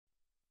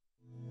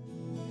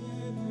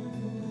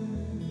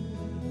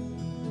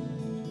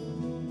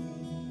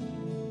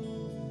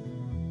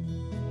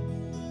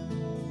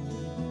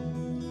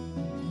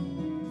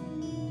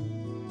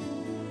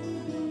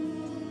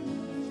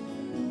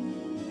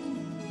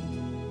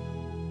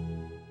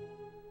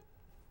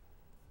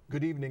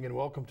Good evening and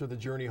welcome to The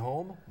Journey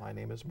Home. My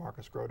name is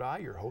Marcus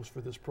Grodi, your host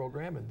for this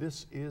program, and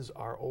this is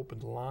our open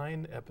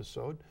line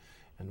episode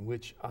in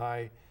which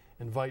I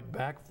invite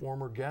back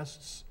former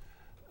guests.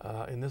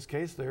 In this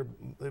case,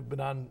 they've been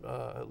on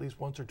at least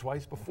once or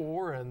twice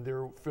before, and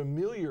they're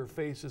familiar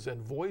faces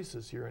and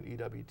voices here on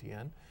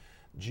EWTN.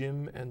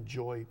 Jim and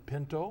Joy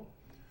Pinto,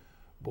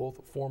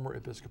 both former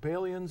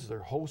Episcopalians. They're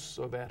hosts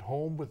of At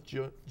Home with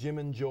Jim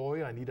and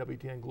Joy on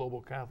EWTN Global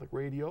Catholic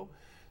Radio.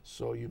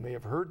 So you may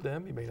have heard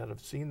them, you may not have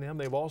seen them.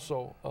 They've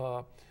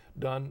also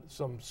done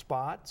some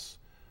spots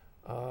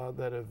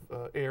that have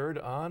aired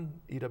on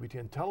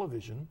EWTN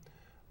television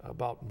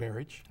about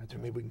marriage.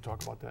 Maybe we can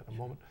talk about that in a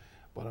moment.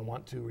 But I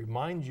want to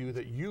remind you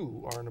that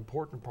you are an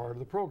important part of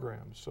the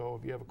program. So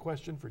if you have a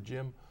question for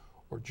Jim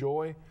or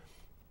Joy,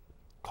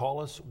 call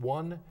us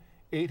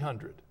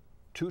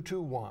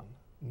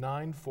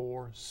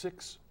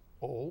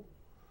 1-800-221-9460.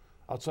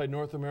 Outside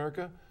North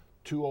America,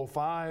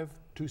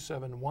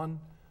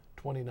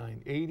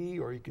 205-271-2980,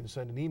 or you can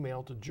send an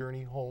email to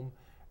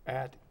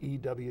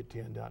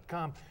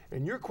journeyhome@ewtn.com.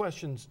 And your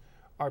questions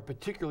are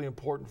particularly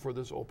important for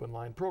this open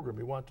line program.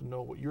 We want to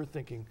know what you're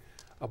thinking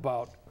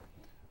about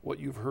what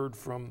you've heard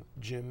from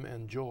Jim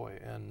and Joy.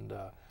 And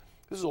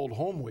this is Old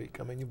Home Week.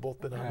 I mean, you've both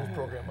been on this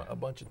program a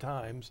bunch of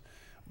times,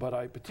 but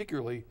I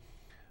particularly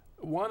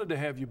wanted to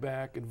have you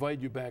back,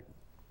 invite you back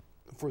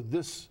for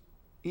this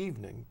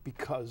evening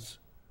because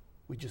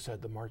we just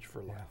had the March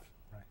for Life.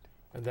 Yeah, right.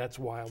 And that's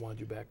why I want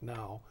you back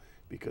now,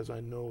 because I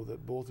know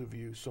that both of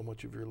you, so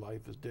much of your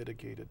life is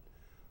dedicated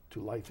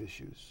to life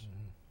issues,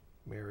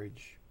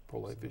 marriage,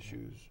 pro-life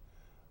issues,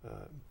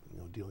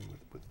 dealing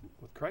with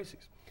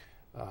crises.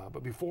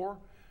 But before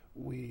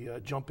we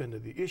jump into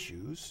the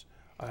issues,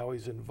 I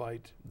always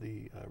invite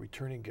the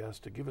returning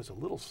guest to give us a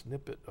little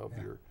snippet of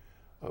your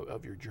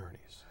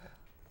journeys.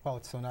 Well,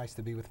 it's so nice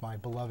to be with my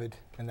beloved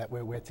and that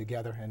we're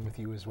together, and with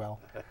you as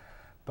well.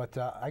 But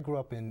I grew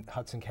up in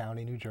Hudson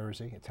County, New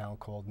Jersey, a town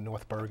called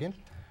North Bergen.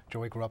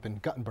 Joy grew up in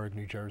Guttenberg,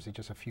 New Jersey,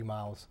 just a few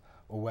miles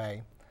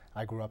away.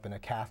 I grew up in a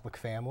Catholic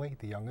family,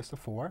 the youngest of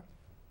four.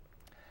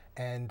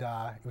 And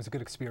it was a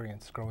good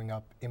experience growing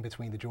up in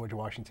between the George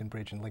Washington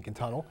Bridge and Lincoln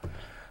Tunnel,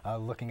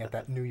 looking at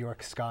that New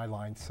York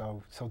skyline,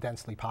 so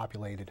densely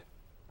populated.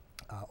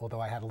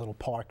 Although I had a little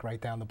park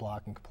right down the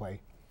block and could play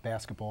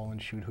basketball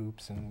and shoot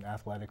hoops and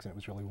athletics, and it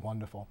was really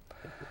wonderful.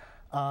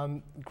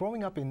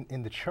 Growing up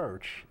in the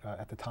church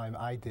at the time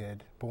I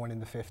did, born in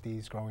the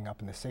 50s, growing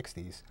up in the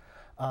 60s,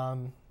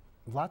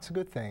 lots of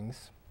good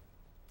things.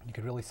 You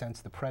could really sense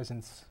the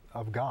presence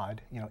of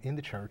God, in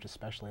the church,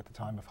 especially at the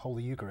time of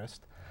Holy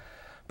Eucharist.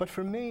 But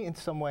for me, in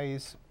some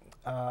ways,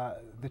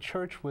 the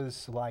church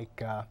was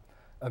like a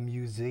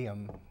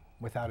museum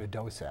without a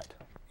docet,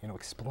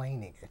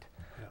 explaining it.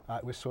 Yeah.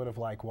 It was sort of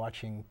like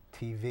watching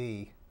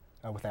TV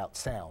without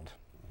sound.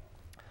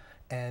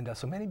 And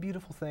so many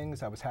beautiful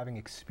things. I was having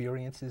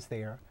experiences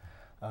there.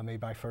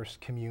 Made my first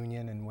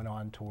communion and went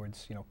on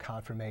towards,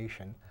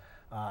 confirmation.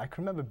 I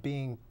can remember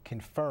being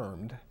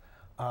confirmed,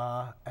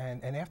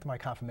 and after my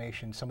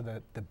confirmation, some of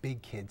the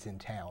big kids in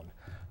town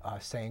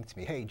saying to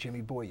me, "Hey,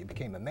 Jimmy boy, you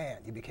became a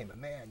man, you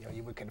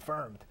were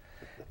confirmed."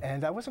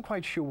 And I wasn't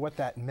quite sure what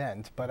that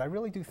meant, but I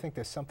really do think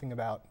there's something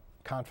about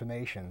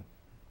confirmation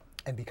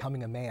and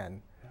becoming a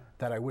man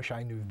that I wish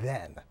I knew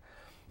then.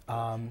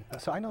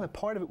 So I know that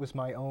part of it was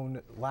my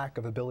own lack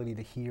of ability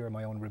to hear,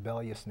 my own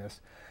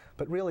rebelliousness,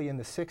 but really in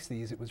the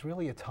 60s, it was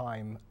really a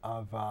time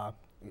of,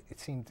 it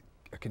seemed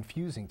a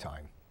confusing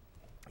time.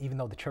 Even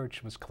though the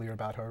church was clear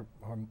about her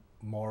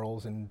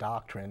morals and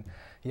doctrine,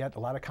 yet a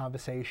lot of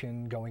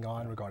conversation going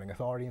on regarding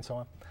authority and so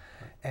on.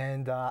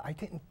 And I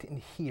didn't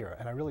hear,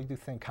 and I really do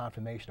think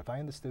confirmation, if I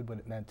understood what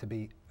it meant to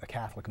be a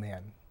Catholic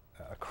man,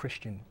 a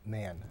Christian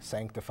man,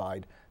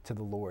 sanctified to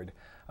the Lord,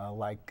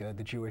 like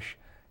the Jewish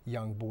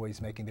young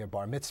boys making their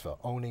bar mitzvah,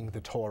 owning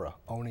the Torah,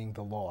 owning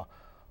the law,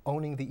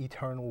 owning the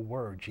eternal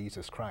word,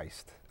 Jesus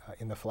Christ,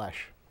 in the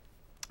flesh,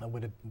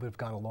 would have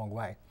gone a long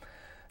way.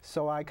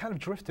 So I kind of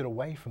drifted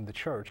away from the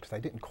church because I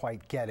didn't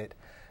quite get it,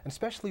 and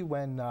especially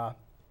when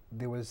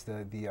there was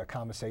the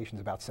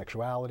conversations about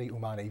sexuality,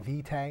 Humanae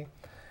Vitae,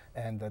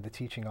 and the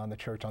teaching on the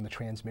church on the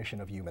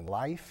transmission of human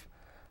life,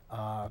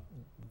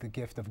 the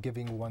gift of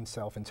giving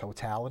oneself in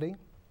totality,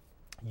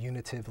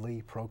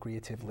 unitively,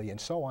 procreatively, and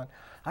so on.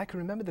 I can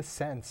remember the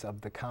sense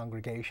of the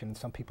congregation,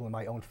 some people in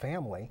my own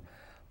family,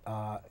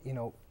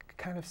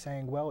 kind of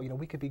saying, well,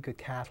 we could be good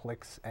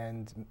Catholics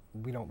and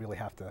we don't really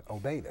have to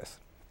obey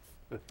this.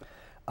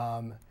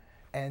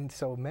 And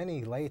so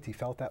many laity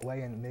felt that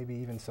way, and maybe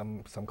even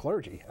some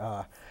clergy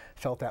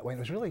felt that way. And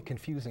it was really a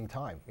confusing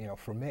time,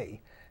 for me,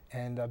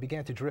 and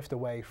began to drift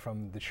away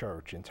from the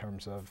church in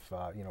terms of,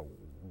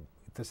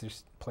 does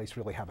this place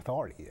really have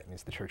authority? I mean,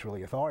 is the church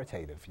really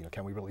authoritative?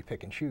 Can we really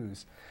pick and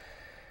choose?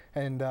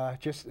 And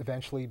just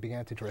eventually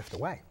began to drift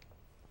away.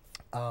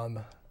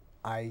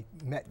 I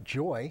met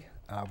Joy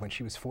when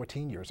she was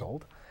 14 years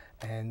old,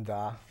 and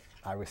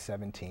I was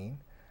 17.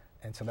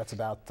 And so that's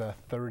about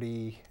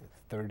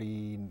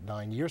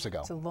 39 years ago.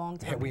 It's a long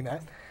time. Yeah, we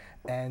met.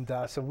 And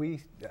so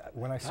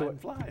when I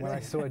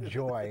saw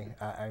Joy,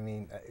 I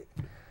mean,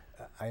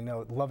 I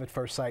know love at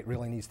first sight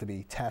really needs to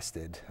be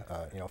tested.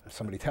 You know, if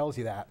somebody tells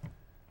you that.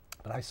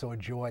 But I saw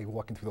Joy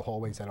walking through the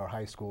hallways at our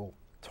high school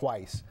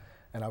twice,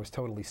 and I was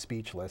totally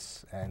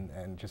speechless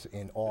and just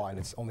in awe, and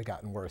it's only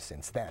gotten worse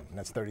since then, and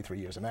that's 33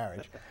 years of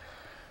marriage.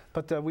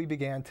 But we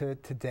began to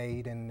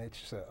date, and it's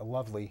just a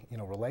lovely, you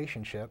know,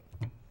 relationship.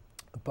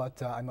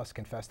 But I must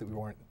confess that we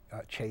weren't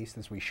chaste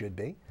as we should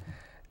be.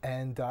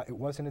 And it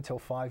wasn't until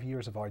 5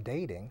 years of our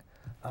dating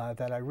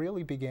that I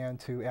really began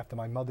to, after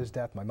my mother's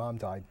death, my mom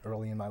died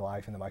early in my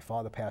life, and then my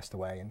father passed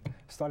away, and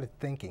started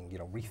thinking, you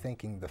know,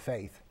 rethinking the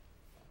faith.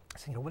 I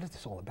said, you know, what is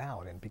this all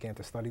about? And began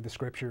to study the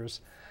scriptures.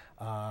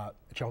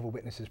 Jehovah's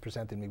Witnesses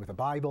presented me with a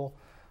Bible.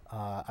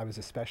 I was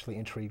especially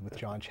intrigued with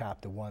John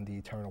chapter 1, the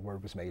eternal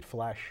word was made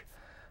flesh.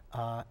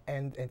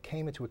 And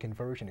came into a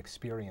conversion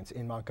experience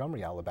in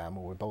Montgomery, Alabama.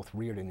 We're both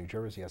reared in New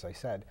Jersey, as I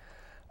said,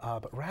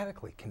 but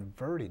radically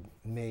converted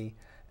me.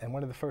 And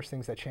one of the first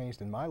things that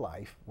changed in my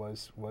life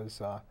was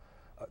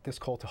this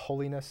call to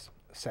holiness,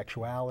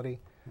 sexuality,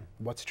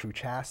 what's true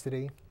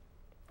chastity,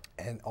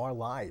 and our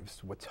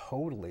lives were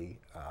totally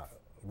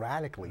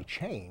radically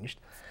changed.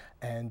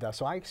 And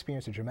so I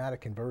experienced a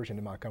dramatic conversion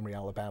in Montgomery,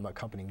 Alabama,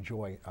 accompanying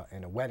Joy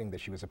in a wedding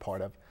that she was a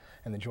part of.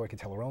 And then Joy could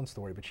tell her own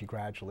story, but she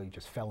gradually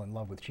just fell in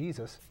love with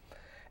Jesus.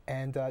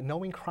 And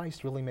knowing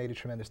Christ really made a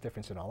tremendous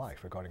difference in our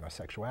life regarding our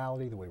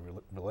sexuality, the way we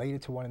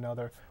related to one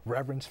another,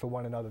 reverence for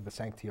one another, the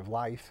sanctity of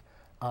life.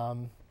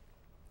 And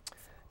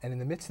in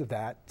the midst of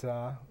that,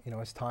 you know,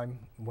 as time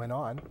went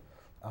on,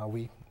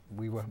 we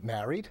were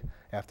married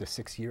after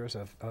 6 years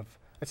of,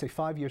 I'd say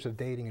 5 years of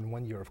dating and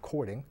 1 year of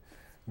courting,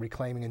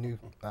 reclaiming a new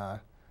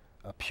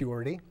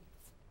purity,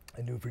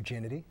 a new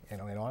virginity, you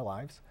know, in our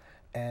lives,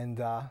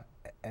 and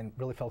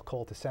really felt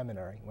called to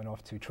seminary. Went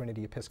off to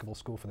Trinity Episcopal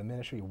School for the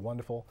Ministry, a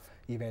wonderful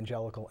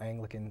evangelical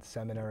Anglican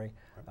seminary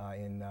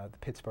in the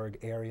Pittsburgh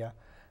area.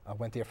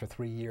 Went there for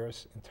 3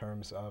 years in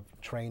terms of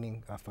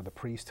training for the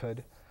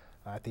priesthood.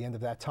 At the end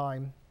of that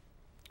time,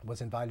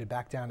 was invited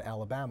back down to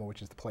Alabama,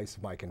 which is the place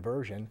of my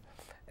conversion,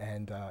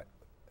 and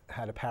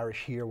had a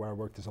parish here where I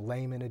worked as a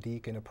layman, a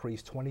deacon, a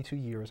priest. 22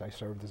 years I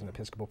served as an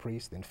Episcopal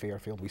priest in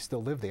Fairfield. We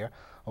still live there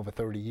over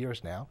 30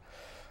 years now.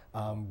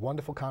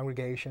 Wonderful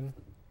congregation,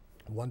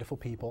 wonderful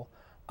people.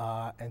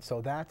 And so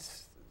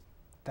that's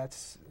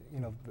you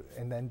know,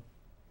 and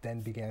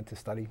then began to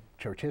study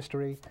church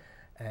history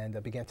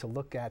and began to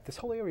look at this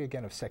whole area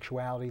again of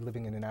sexuality,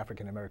 living in an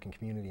African American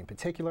community in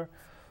particular.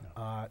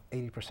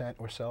 80%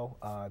 or so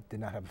did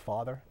not have a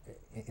father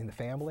in the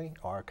family.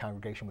 Our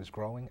congregation was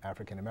growing,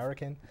 African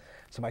American.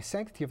 So my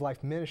Sanctity of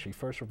Life ministry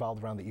first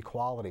revolved around the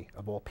equality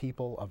of all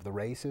people, of the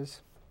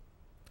races,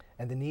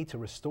 and the need to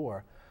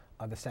restore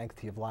the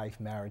sanctity of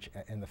life, marriage,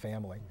 and the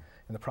family.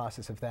 In the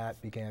process of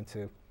that, began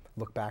to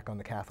look back on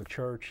the Catholic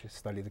Church,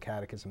 study the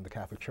Catechism of the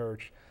Catholic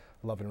Church,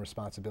 Love and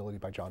Responsibility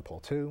by John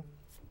Paul II,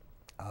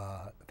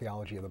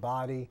 Theology of the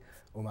Body,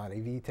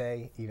 Humanae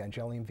Vitae,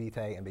 Evangelium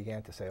Vitae, and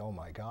began to say, oh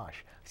my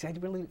gosh. See, I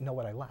really didn't know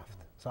what I left.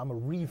 So I'm a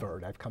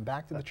revert. I've come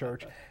back to the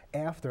church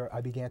after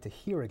I began to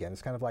hear again.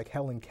 It's kind of like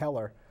Helen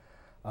Keller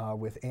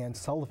with Anne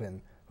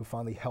Sullivan, who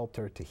finally helped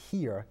her to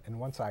hear, and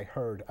once I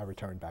heard, I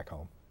returned back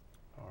home.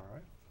 All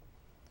right.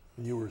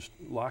 And you were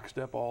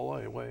lockstep all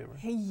the way, right?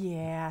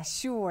 Yeah,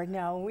 sure.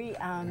 No, we,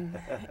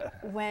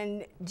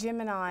 when Jim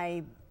and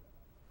I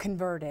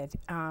converted,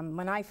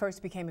 when I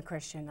first became a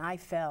Christian, I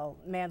fell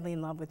madly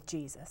in love with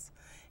Jesus.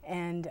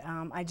 And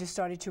I just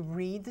started to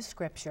read the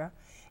scripture.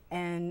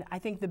 And I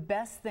think the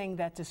best thing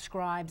that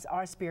describes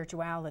our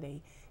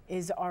spirituality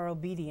is our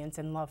obedience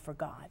and love for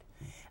God.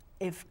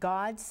 If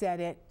God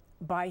said it,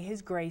 by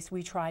His grace,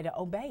 we try to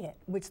obey it,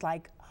 which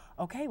like,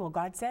 okay, well,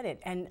 God said it.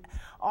 And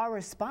our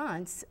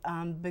response,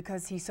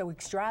 because He's so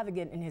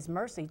extravagant in His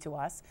mercy to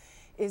us,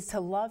 is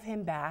to love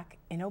Him back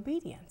in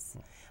obedience.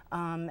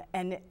 And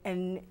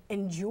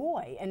in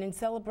joy and in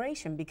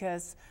celebration,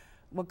 because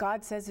what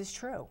God says is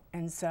true,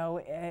 and so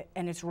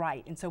and it's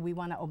right, and so we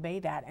want to obey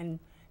that and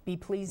be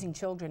pleasing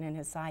children in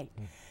His sight.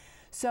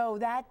 So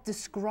that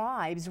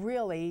describes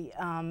really,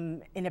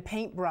 in a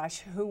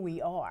paintbrush, who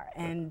we are.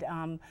 And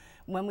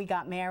when we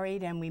got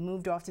married and we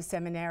moved off to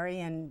seminary,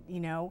 and you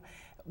know,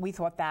 I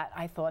thought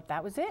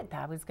that was it.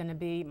 That was going to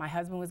be, my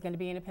husband was going to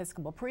be an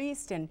Episcopal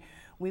priest, and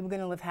we were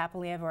going to live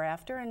happily ever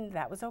after, and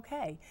that was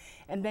okay.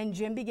 And then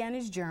Jim began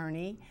his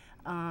journey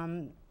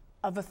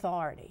of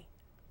authority,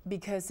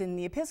 because in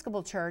the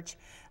Episcopal Church,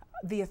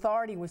 the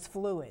authority was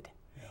fluid,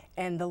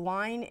 and the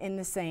line in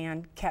the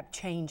sand kept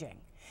changing.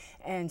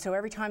 And so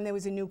every time there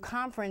was a new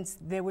conference,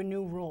 there were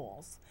new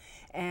rules.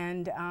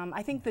 And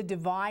I think the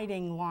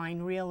dividing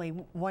line really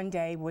one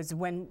day was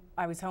when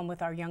I was home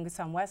with our youngest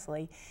son,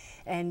 Wesley,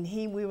 and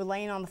we were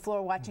laying on the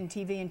floor watching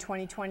TV, and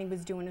 2020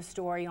 was doing a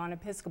story on an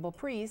Episcopal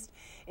priest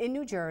in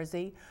New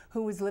Jersey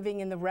who was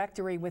living in the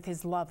rectory with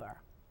his lover.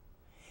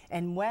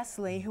 And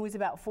Wesley, who was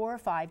about 4 or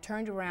 5,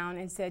 turned around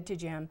and said to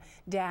Jim,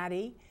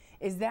 "Daddy,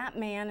 is that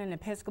man an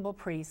Episcopal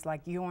priest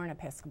like you're an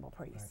Episcopal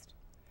priest?"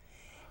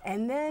 Right.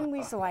 And then we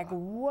was like,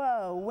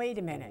 whoa, wait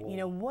a minute. You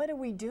know, what are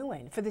we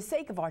doing? For the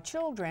sake of our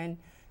children,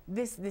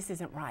 this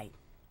isn't right.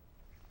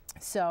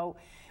 So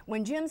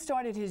when Jim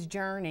started his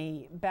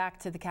journey back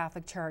to the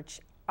Catholic Church,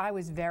 I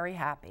was very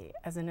happy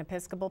as an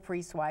Episcopal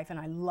priest's wife, and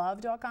I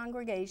loved our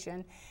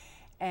congregation,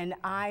 and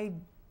I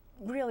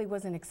really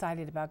wasn't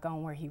excited about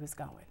going where he was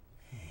going.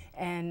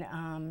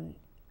 And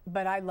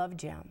but I loved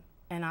Jim,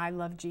 and I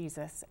loved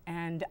Jesus,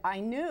 and I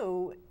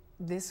knew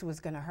this was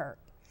going to hurt.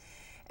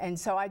 And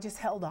so I just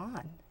held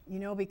on, you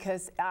know,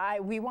 because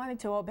we wanted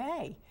to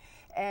obey.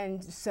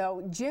 And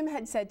so Jim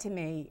had said to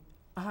me,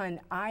 "Hon,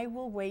 I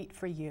will wait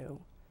for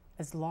you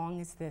as long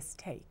as this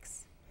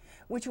takes,"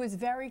 which was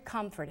very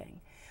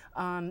comforting.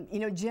 You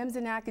know, Jim's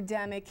an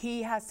academic.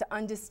 He has to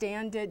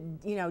understand it,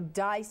 you know,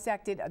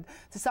 dissect it.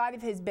 The side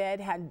of his bed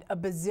had a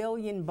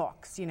bazillion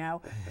books, you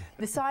know.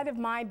 The side of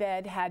my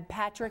bed had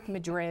Patrick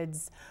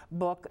Madrid's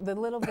book, The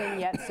Little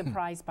Vignette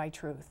Surprised by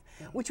Truth,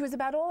 which was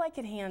about all I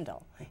could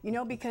handle, you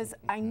know, because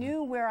I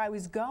knew where I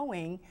was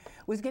going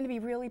was going to be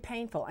really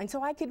painful. And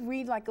so I could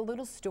read like a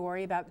little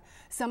story about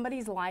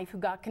somebody's life who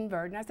got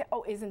converted, and I said,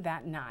 oh, isn't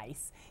that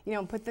nice? You know,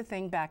 and put the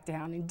thing back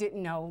down and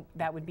didn't know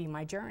that would be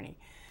my journey.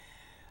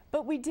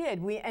 But we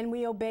did,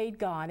 we obeyed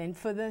God, and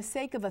for the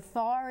sake of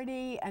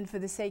authority and for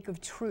the sake of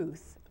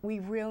truth, we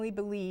really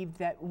believed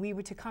that we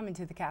were to come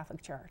into the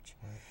Catholic Church.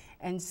 Right.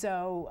 And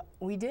so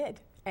we did,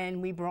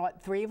 and we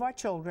brought 3 of our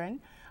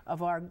children,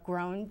 of our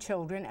grown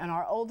children, and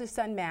our oldest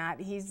son, Matt,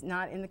 he's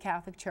not in the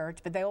Catholic Church,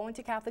 but they all went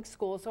to Catholic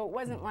school, so it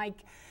wasn't like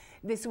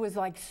this was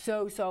like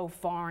so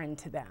foreign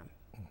to them.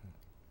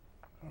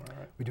 All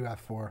right. We do have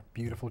 4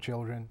 beautiful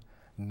children,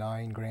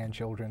 9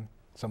 grandchildren.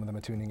 Some of them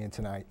are tuning in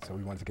tonight, so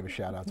we wanted to give a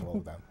shout out to all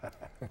of them.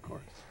 Of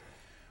course.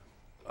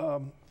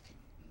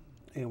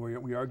 And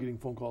we are getting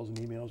phone calls and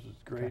emails.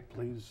 It's great. Okay.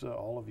 Please,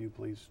 all of you,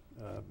 please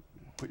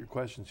put your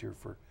questions here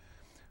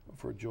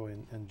for Joy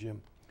and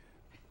Jim.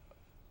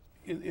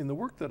 In the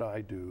work that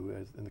I do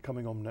in the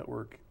Coming Home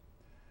Network,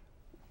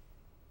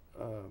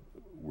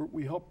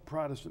 we help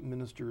Protestant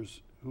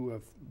ministers who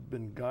have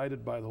been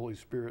guided by the Holy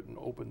Spirit and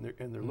open,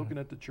 and they're looking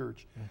at the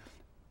church.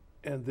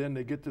 And then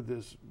they get to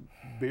this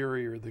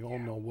barrier, they go, oh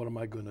no, what am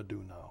I going to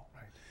do now?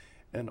 Right.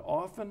 And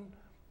often,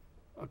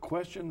 a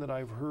question that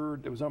I've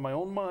heard, it was on my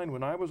own mind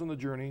when I was on the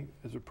journey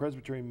as a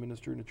Presbyterian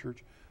minister in the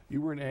church,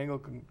 you were an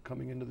Anglican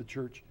coming into the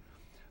church,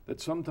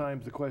 that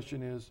sometimes the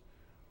question is,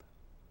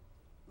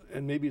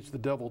 and maybe it's the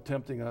devil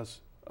tempting us,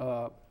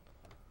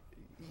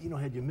 you know,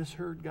 had you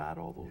misheard God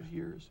all those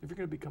years? If you're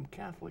going to become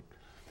Catholic,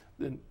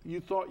 then you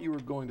thought you were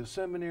going to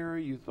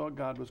seminary, you thought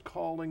God was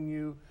calling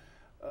you.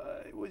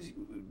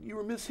 You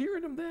were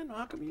mishearing him then?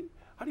 How do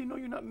you know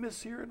you're not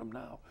mishearing him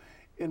now?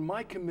 And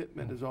my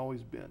commitment has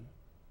always been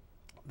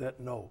that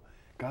no,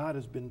 God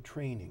has been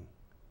training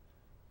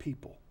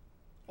people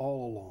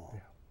all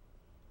along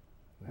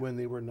when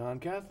they were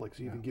non-Catholics,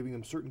 even giving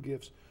them certain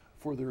gifts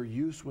for their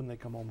use when they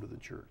come home to the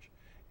church.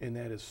 And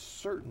that is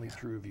certainly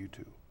true of you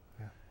too.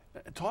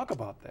 Talk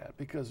about that,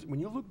 because when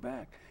you look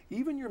back,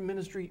 even your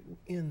ministry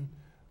in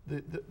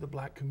the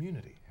black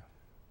community,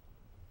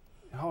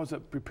 how has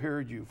that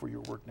prepared you for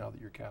your work now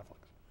that you're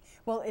Catholics?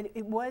 Well,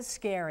 it was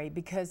scary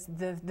because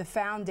the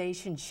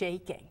foundation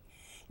shaking,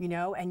 you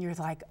know, and you're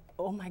like,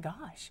 oh my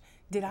gosh,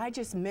 did I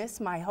just miss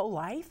my whole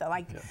life?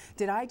 Like,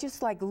 did I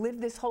just like live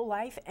this whole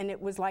life and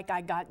it was like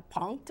I got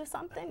punked or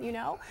something, you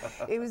know?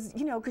 It was,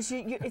 you know, because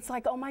it's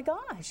like, oh my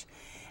gosh.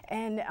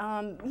 And,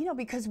 you know,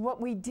 because what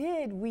we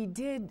did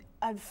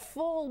a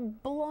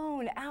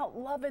full-blown out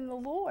loving the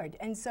Lord.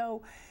 And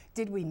so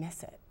did we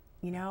miss it?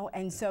 You know,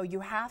 and so you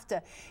have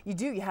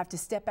to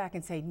step back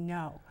and say,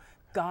 no,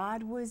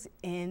 God was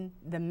in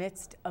the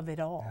midst of it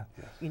all,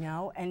 you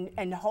know,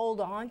 and hold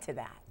on to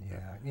that. Yeah,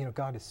 you know,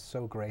 God is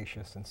so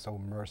gracious and so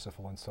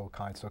merciful and so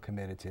kind, so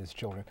committed to his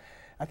children.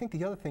 I think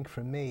the other thing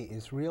for me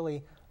is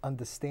really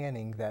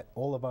understanding that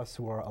all of us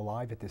who are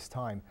alive at this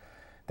time,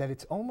 that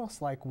it's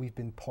almost like we've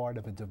been part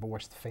of a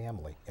divorced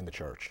family in the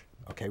church.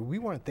 Okay, we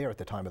weren't there at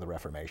the time of the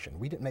Reformation.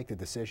 We didn't make the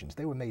decisions.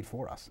 They were made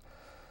for us.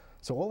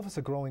 So all of us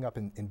are growing up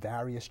in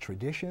various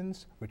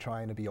traditions. We're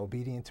trying to be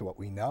obedient to what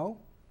we know.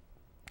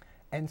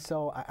 And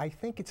so I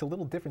think it's a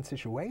little different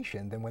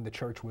situation than when the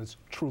church was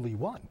truly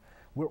one.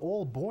 We're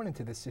all born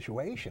into this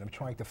situation of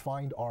trying to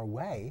find our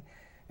way,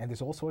 and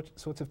there's all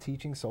sorts of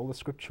teachings, sola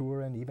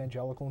scriptura and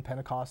evangelical and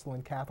Pentecostal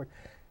and Catholic,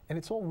 and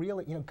it's all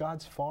really, you know,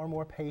 God's far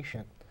more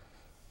patient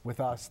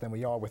with us than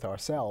we are with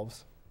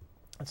ourselves.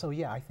 And so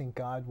yeah, I think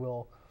God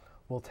will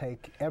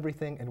take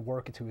everything and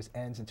work it to his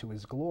ends and to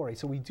his glory.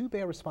 So we do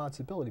bear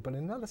responsibility, but in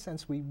another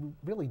sense, we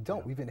really don't.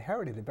 Yeah. We've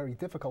inherited a very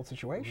difficult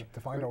situation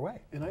to find our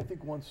way. And I think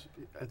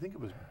I think it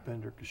was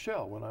Bender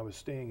Cashel, when I was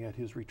staying at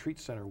his retreat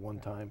center one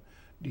time,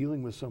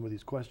 dealing with some of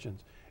these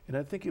questions. And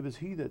I think it was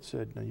he that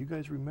said, now you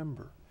guys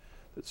remember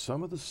that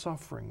some of the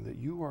suffering that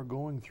you are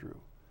going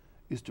through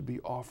is to be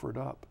offered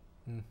up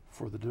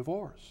for the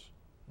divorce.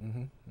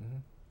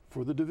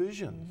 For the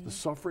divisions, the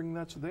suffering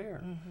that's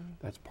there.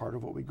 That's part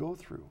of what we go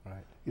through,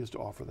 is to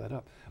offer that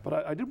up.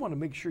 But I did want to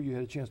make sure you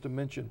had a chance to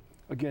mention,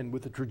 again,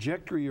 with the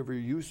trajectory of your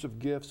use of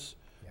gifts,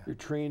 your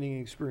training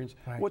experience,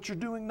 Right. what you're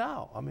doing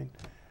now. I mean,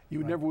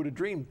 you never would have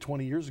dreamed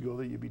 20 years ago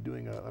that you'd be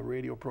doing a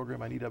radio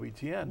program on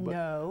EWTN. But,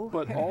 No.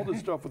 but all the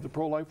stuff with the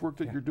pro-life work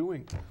that you're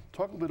doing,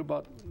 talk a bit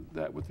about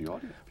that with the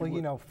audience. Well,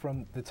 you know,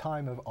 from the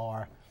time of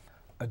our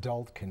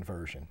adult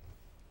conversion,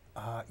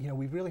 you know,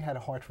 we really had a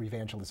heart for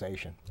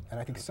evangelization. And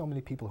I think so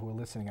many people who are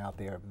listening out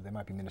there, they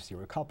might be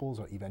ministerial couples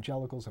or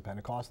evangelicals or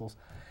Pentecostals,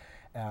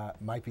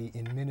 might be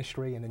in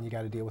ministry, and then you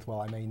got to deal with,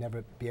 well, I may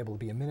never be able to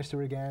be a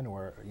minister again,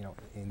 or, you know,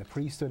 in the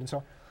priesthood and so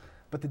on.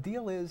 But the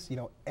deal is, you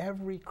know,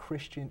 every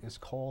Christian is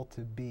called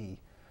to be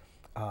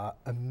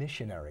a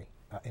missionary,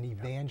 an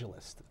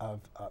evangelist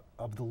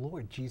of the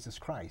Lord Jesus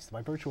Christ.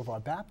 By virtue of our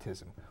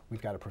baptism,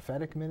 we've got a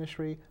prophetic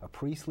ministry, a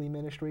priestly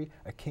ministry,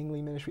 a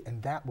kingly ministry,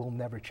 and that will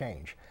never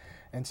change.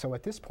 And so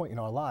at this point in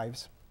our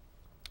lives,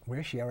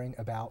 we're sharing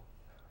about,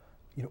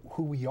 you know,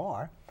 who we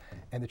are,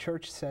 and the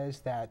church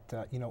says that,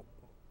 you know,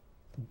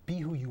 be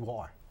who you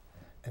are.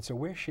 And so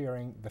we're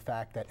sharing the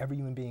fact that every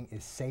human being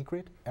is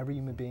sacred, every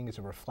human being is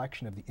a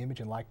reflection of the image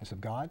and likeness of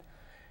God,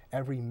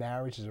 every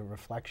marriage is a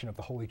reflection of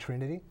the Holy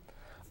Trinity,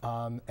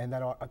 and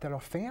that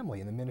our family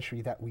and the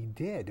ministry that we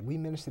did, we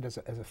ministered as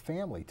a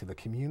family to the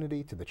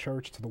community, to the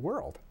church, to the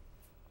world.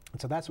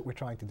 And so that's what we're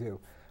trying to do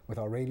with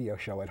our radio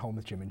show, At Home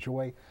with Jim and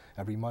Joy,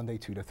 every Monday,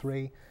 2 to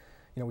 3. You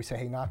know, we say,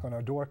 hey, knock on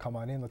our door, come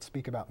on in, let's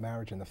speak about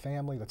marriage and the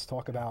family, let's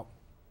talk about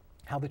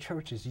how the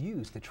church is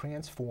used to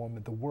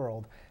transform the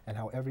world, and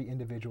how every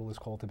individual is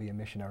called to be a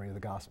missionary of the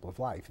gospel of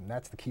life. And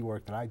that's the key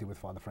work that I do with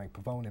Father Frank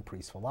Pavone and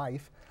Priests for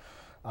Life,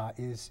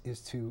 is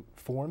to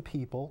form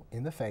people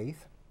in the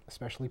faith,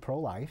 especially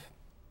pro-life.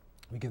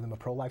 We give them a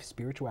pro-life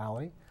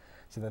spirituality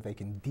so that they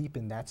can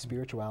deepen that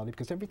spirituality,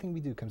 because everything we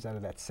do comes out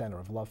of that center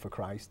of love for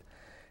Christ.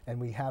 And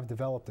we have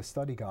developed a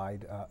study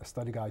guide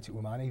to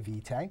Humanae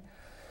Vitae.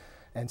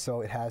 And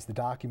so it has the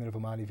document of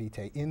Humanae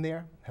Vitae in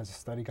there, has a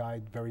study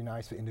guide, very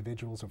nice for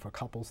individuals or for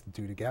couples to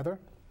do together,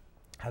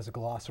 has a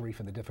glossary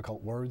for the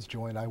difficult words.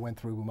 Joy and I went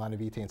through Humanae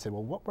Vitae and said,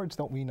 well, what words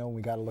don't we know?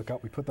 We got to look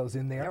up. We put those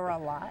in there. There were a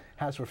lot.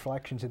 Has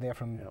reflections in there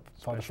from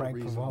Father Frank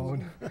reasons.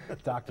 Pavone,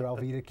 Dr.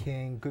 Alveda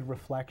King, good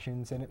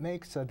reflections, and it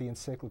makes the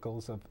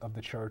encyclicals of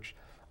the church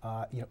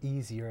you know,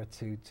 easier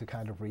to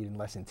kind of read and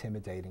less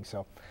intimidating.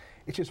 So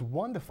it's just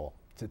wonderful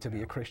to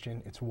be a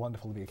Christian. It's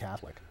wonderful to be a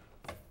Catholic.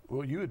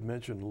 Well, you had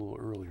mentioned a little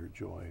earlier,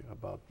 Joy,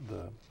 about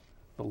the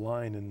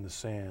line in the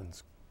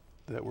sands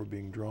that were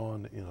being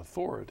drawn in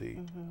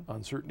authority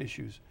on certain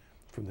issues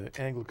from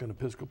the Anglican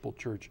Episcopal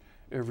Church.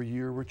 Every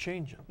year we're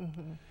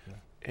changing.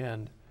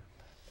 And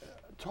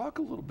talk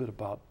a little bit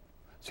about,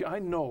 see, I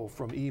know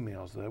from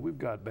emails that we've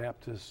got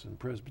Baptists and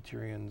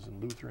Presbyterians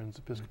and Lutherans,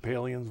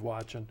 Episcopalians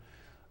watching.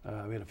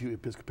 We had a few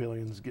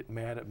Episcopalians get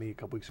mad at me a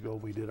couple weeks ago.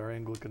 We did our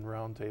Anglican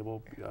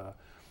roundtable.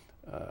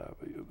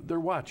 They're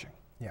watching.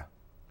 Yeah.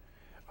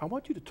 I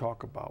want you to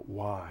talk about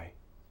why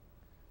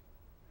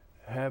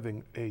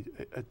having a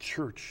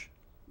church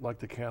like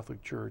the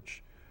Catholic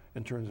Church,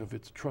 in terms of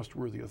its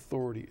trustworthy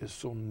authority, is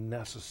so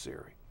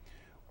necessary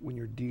when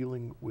you're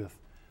dealing with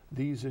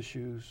these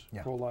issues,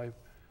 pro-life,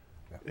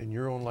 in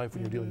your own life,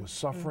 when you're dealing with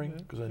suffering,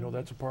 because I know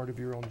that's a part of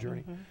your own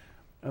journey.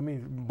 I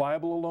mean,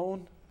 Bible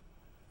alone,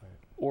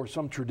 or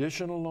some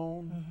tradition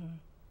alone.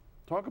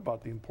 Talk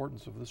about the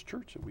importance of this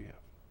church that we have.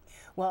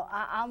 Well,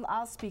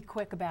 I'll speak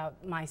quick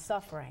about my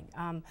suffering.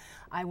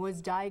 I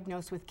was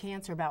diagnosed with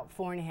cancer about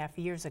 4.5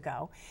 years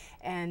ago,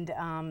 and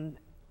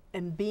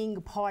being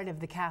a part of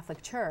the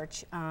Catholic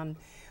Church,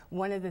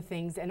 one of the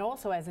things, and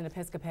also as an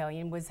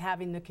Episcopalian, was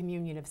having the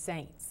communion of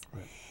saints.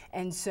 Right.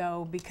 And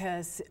so,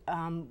 because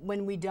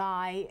when we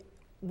die,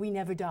 we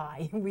never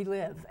die, we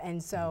live.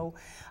 And so,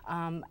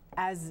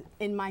 as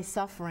in my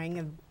suffering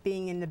of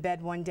being in the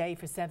bed one day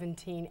for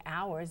 17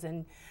 hours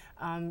and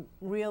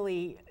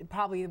really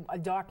probably a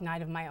dark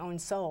night of my own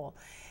soul,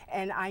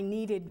 and I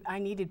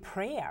needed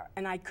prayer,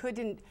 and I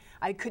didn't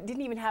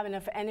even have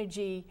enough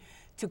energy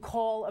to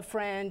call a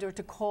friend or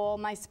to call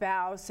my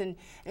spouse, and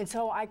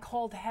so I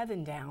called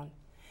heaven down.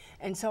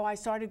 And so I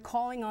started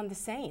calling on the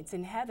saints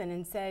in heaven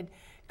and said,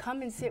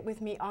 come and sit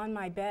with me on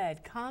my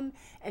bed, come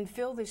and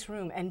fill this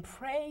room and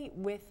pray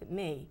with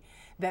me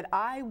that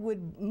I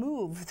would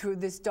move through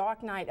this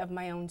dark night of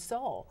my own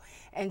soul.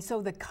 And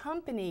so the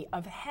company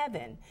of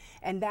heaven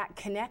and that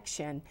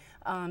connection,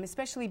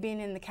 especially being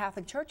in the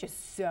Catholic Church, is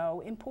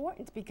so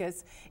important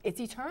because it's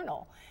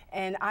eternal.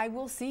 And I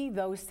will see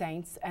those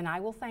saints and I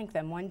will thank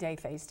them one day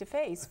face to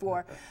face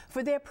for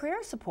their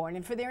prayer support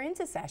and for their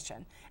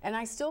intercession. And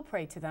I still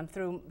pray to them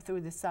through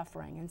the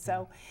suffering. And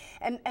so,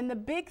 and the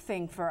big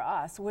thing for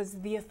us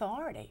was the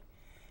authority.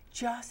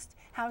 Just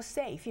how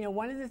safe. You know,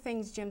 one of the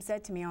things Jim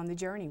said to me on the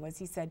journey was,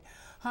 he said,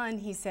 "Hun,"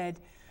 he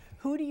said,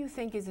 "who do you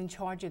think is in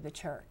charge of the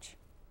church?"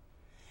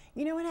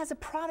 You know, and as a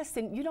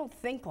Protestant, you don't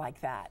think like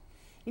that.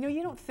 You know,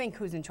 you don't think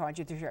who's in charge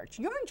of the church.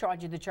 You're in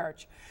charge of the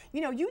church.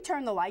 You know, you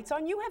turn the lights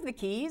on, you have the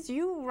keys,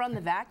 you run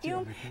the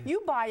vacuum,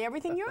 you buy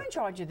everything, you're in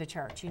charge of the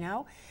church, you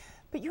know.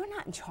 But you're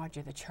not in charge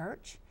of the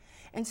church.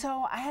 And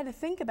so I had to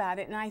think about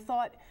it, and I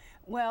thought,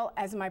 well,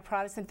 as my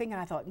Protestant thinking,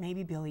 I thought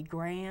maybe Billy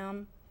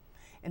Graham,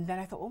 And then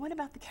I thought, well, what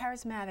about the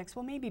charismatics?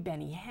 Well, maybe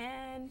Benny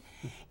Hinn,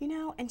 you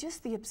know, and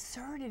just the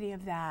absurdity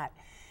of that.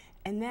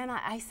 And then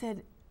I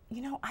said,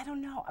 you know, I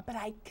don't know, but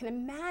I can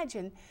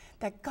imagine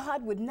that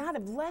God would not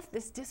have left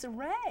this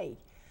disarray.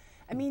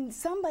 I mean,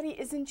 somebody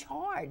is in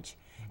charge,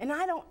 and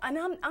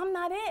I'm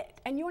not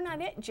it, and you're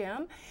not it,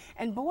 Jim.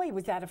 And boy,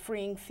 was that a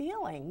freeing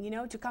feeling, you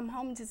know, to come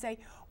home to say,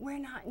 we're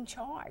not in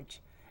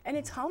charge. And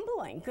it's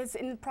humbling, because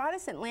in the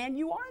Protestant land,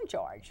 you are in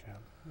charge. Yeah.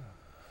 Yeah.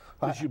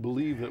 Because you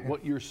believe that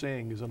what you're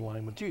saying is in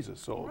line with Jesus,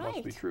 so it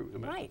must be true.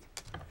 Right.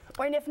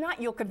 Or, and if not,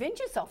 you'll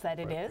convince yourself that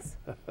it is.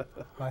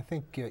 I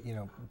think, you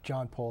know,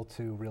 John Paul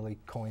II really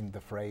coined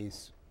the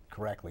phrase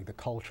correctly, the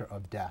culture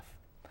of death.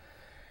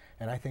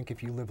 And I think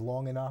if you live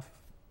long enough,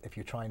 if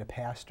you're trying to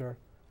pastor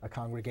a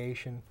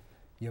congregation,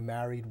 you're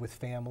married with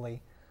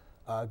family,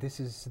 this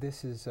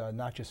is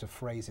not just a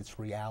phrase, it's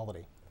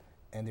reality.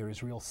 And there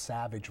is real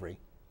savagery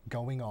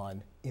going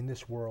on in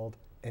this world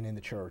and in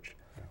the church.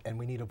 Yeah. And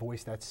we need a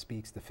voice that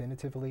speaks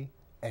definitively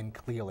and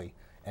clearly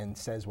and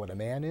says what a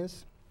man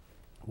is,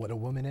 what a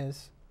woman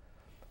is,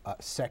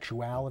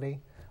 sexuality,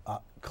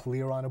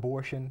 clear on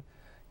abortion,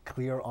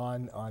 clear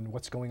on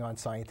what's going on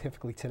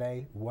scientifically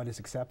today, what is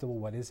acceptable,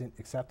 what isn't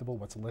acceptable,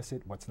 what's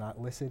licit, what's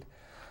not licit.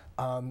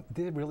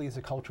 There really is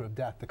a culture of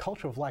death. The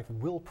culture of life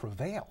will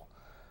prevail,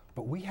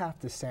 but we have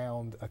to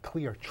sound a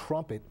clear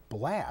trumpet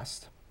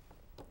blast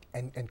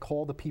and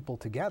call the people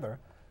together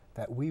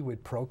that we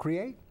would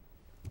procreate,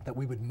 that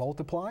we would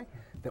multiply,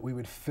 that we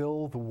would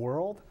fill the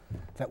world,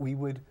 that we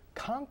would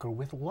conquer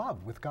with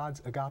love, with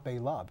God's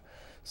agape love.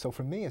 So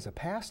for me as a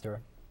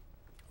pastor,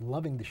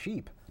 loving the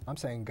sheep, I'm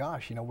saying,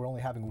 gosh, you know, we're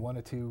only having 1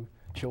 or 2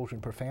 children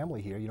per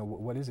family here. You know,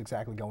 what is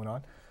exactly going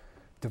on?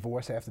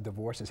 Divorce after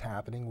divorce is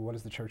happening. What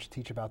does the church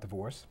teach about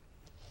divorce?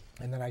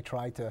 And then I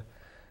tried to,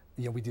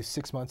 you know, we did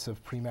 6 months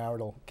of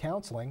premarital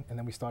counseling, and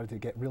then we started to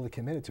get really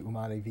committed to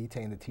Humanae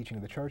Vitae and the teaching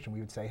of the church, and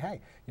we would say, hey,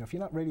 you know, if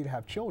you're not ready to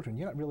have children,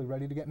 you're not really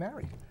ready to get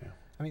married. Yeah.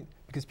 I mean,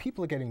 because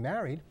people are getting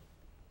married,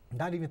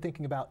 not even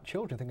thinking about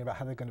children, thinking about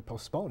how they're going to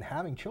postpone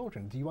having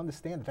children. Do you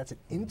understand that that's an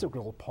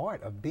integral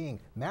part of being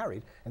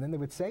married? And then they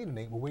would say to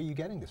me, well, where are you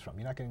getting this from?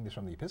 You're not getting this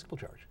from the Episcopal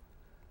Church.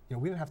 You know,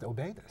 we don't have to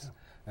obey this. Yeah.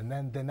 And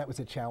then that was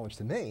a challenge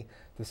to me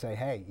to say,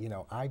 hey, you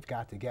know, I've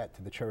got to get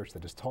to the church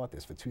that has taught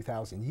this for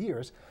 2,000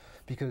 years,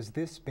 because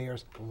this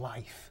bears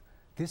life.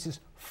 This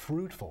is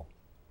fruitful.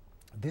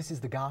 This is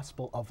the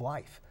gospel of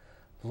life.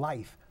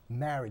 Life,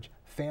 marriage,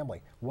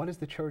 family. What has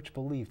the church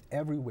believed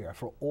everywhere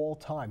for all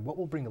time? What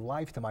will bring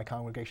life to my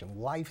congregation,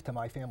 life to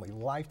my family,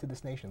 life to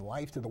this nation,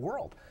 life to the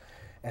world?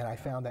 And I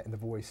found that in the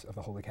voice of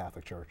the Holy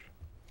Catholic Church.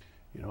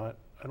 You know,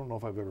 I don't know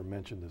if I've ever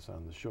mentioned this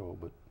on the show,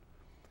 but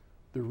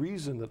the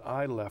reason that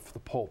I left the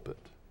pulpit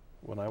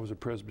when I was a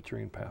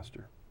Presbyterian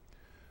pastor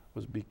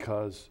was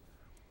because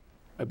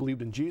I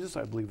believed in Jesus,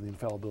 I believed in the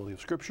infallibility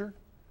of Scripture,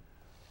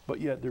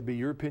 but yet there'd be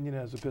your opinion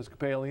as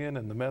Episcopalian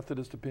and the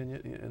Methodist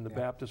opinion and the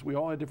Baptist. We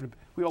all had different,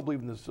 we all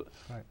believed in this,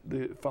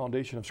 the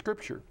foundation of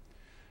Scripture.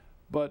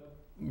 But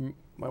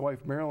my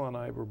wife Marilyn and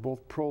I were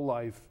both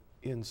pro-life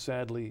in,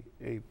 sadly,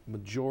 a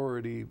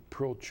majority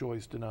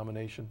pro-choice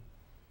denomination.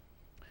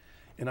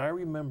 And I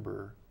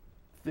remember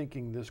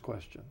thinking this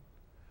question.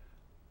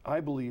 I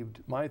believed,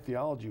 my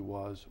theology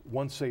was,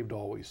 once saved,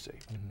 always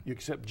saved. Mm-hmm. You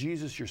accept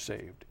Jesus, you're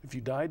saved. If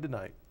you died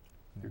tonight,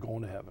 you're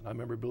going to heaven. I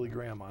remember Billy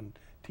Graham on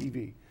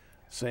TV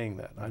saying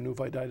that. I knew if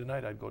I died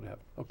tonight, I'd go to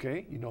heaven.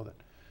 Okay, you know that.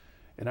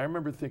 And I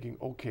remember thinking,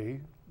 okay,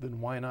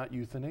 then why not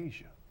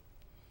euthanasia?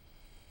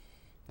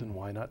 Then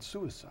why not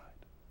suicide?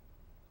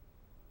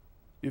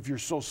 If you're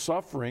so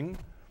suffering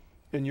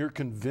and you're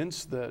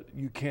convinced that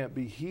you can't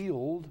be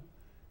healed,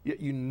 yet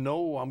you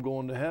know I'm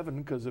going to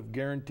heaven because of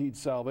guaranteed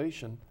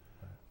salvation,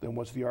 then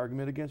what's the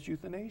argument against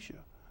euthanasia?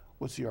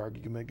 What's the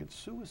argument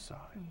against suicide?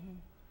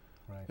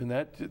 Mm-hmm. Right. And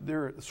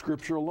that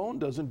Scripture alone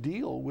doesn't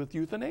deal with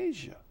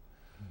euthanasia.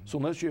 Mm-hmm. So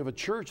unless you have a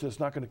church that's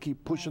not going to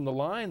keep pushing the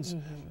lines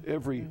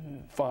every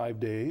 5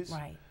 days,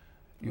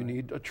 you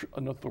need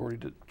an authority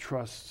that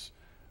trusts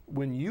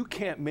when you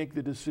can't make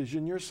the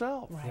decision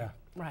yourself. Right. Yeah.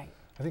 Right.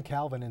 I think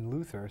Calvin and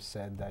Luther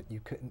said that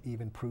you couldn't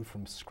even prove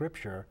from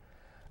Scripture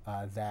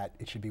that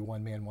it should be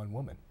one man, one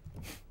woman.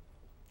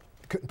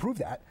 Couldn't prove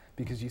that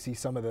because you see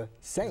some of the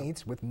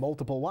saints with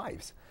multiple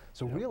wives.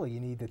 So really you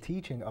need the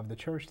teaching of the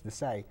church to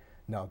say,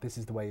 no, this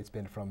is the way it's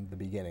been from the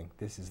beginning.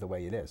 This is the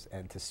way it is.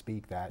 And to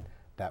speak that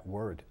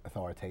word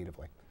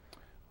authoritatively.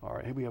 All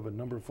right, hey, we have a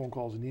number of phone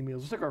calls and emails.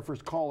 Let's take our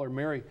first caller,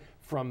 Mary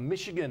from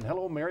Michigan.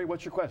 Hello, Mary,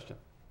 what's your question?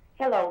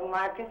 Hello,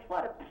 Marcus.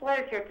 What a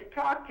pleasure to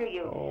talk to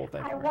you. Oh,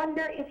 thank you. I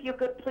wonder if you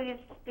could please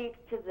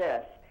speak to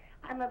this.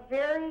 I'm a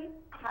very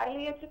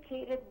highly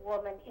educated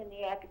woman in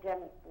the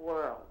academic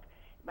world.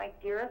 My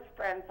dearest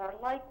friends are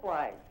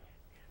likewise.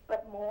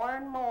 But more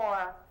and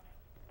more,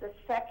 the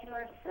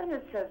secular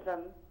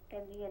cynicism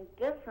and the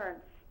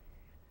indifference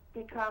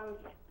becomes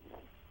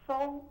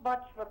so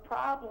much of a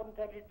problem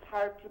that it's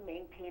hard to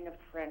maintain a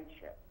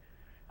friendship.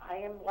 I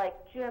am like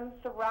Jim,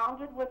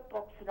 surrounded with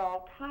books at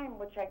all time,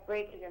 which I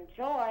greatly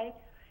enjoy,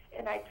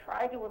 and I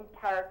try to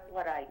impart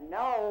what I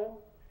know,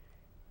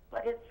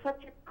 but it's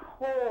such a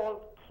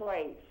cold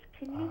place.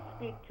 Can you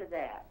speak to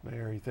that?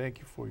 Mary, thank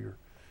you for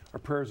our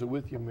prayers are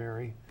with you,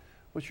 Mary.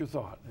 What's your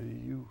thought?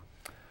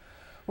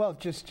 Well,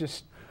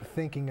 just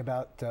thinking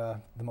about the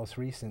most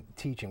recent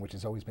teaching, which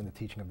has always been the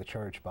teaching of the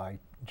church by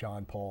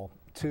John Paul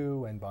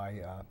II and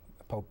by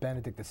Pope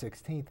Benedict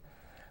XVI,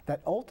 that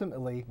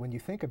ultimately, when you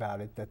think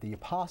about it, that the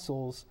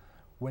apostles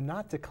were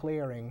not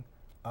declaring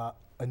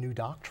a new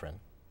doctrine,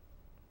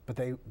 but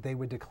they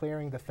were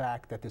declaring the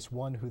fact that this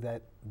one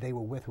that they were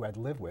with, who had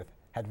lived with,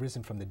 had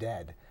risen from the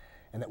dead,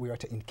 and that we are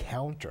to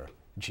encounter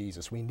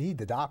Jesus. We need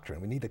the doctrine.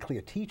 We need the clear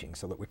teaching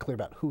so that we're clear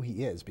about who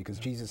he is, because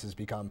Jesus has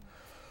become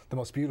the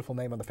most beautiful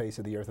name on the face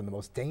of the earth and the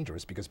most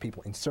dangerous because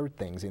people insert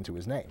things into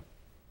his name.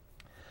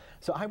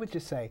 So I would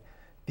just say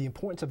the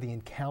importance of the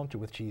encounter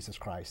with Jesus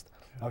Christ,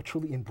 of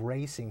truly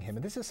embracing him.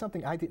 And this is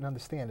something I didn't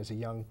understand as a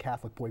young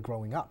Catholic boy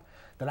growing up,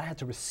 that I had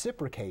to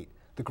reciprocate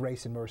the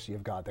grace and mercy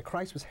of God, that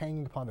Christ was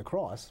hanging upon the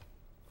cross.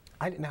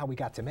 I didn't know how he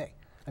got to me.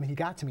 I mean, he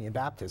got to me in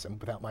baptism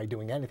without my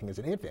doing anything as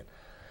an infant,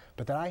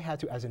 but that I had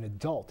to, as an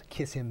adult,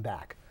 kiss him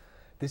back.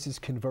 This is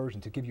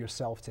conversion, to give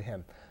yourself to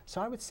him.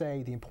 So I would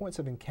say the importance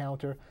of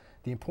encounter,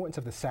 the importance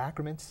of the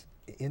sacraments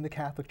in the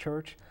Catholic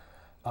Church,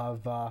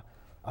 of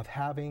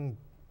having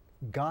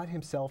God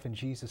himself and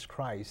Jesus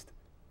Christ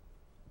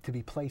to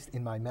be placed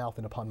in my mouth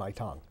and upon my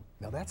tongue.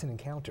 Now that's an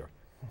encounter.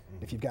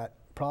 If you've got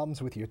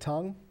problems with your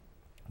tongue,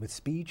 with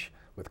speech,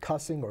 with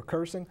cussing or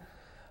cursing,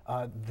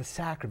 the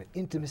sacrament,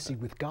 intimacy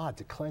with God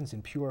to cleanse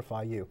and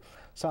purify you.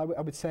 So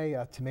I would say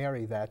to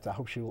Mary that I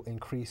hope she will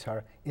increase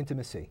her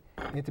intimacy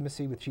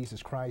with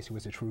Jesus Christ, who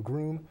is a true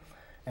groom,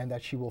 and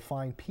that she will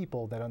find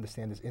people that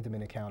understand this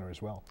intimate encounter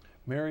as well.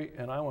 Mary,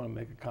 and I want to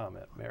make a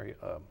comment, Mary.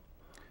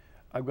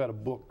 I've got a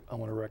book I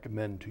want to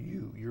recommend to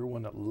you. You're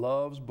one that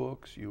loves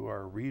books. You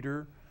are a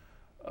reader,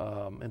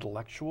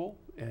 intellectual,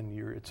 and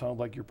it sounds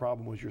like your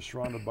problem was you're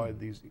surrounded by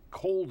these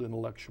cold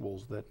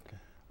intellectuals that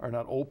are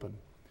not open.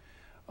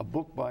 A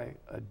book by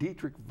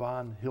Dietrich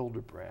von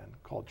Hildebrand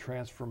called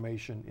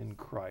Transformation in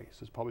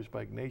Christ. It's published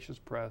by Ignatius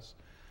Press.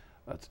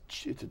 It's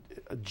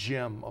a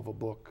gem of a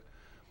book.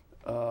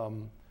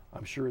 I'm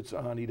sure it's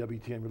on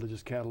EWTN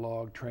Religious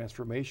Catalog,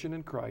 Transformation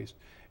in Christ.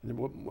 And then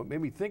what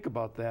made me think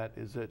about that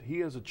is that he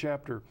has a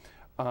chapter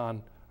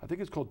on, I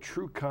think it's called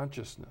True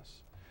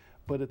Consciousness,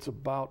 but it's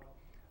about,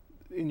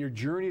 in your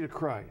journey to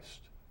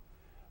Christ,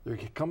 there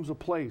comes a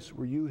place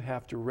where you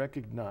have to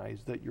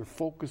recognize that your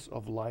focus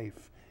of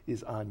life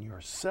is on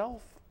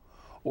yourself,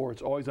 or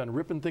it's always on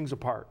ripping things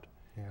apart,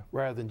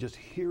 rather than just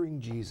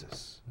hearing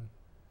Jesus.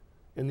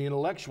 And the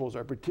intellectuals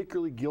are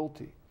particularly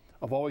guilty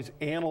of always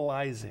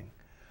analyzing,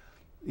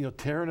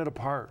 tearing it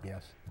apart,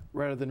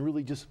 rather than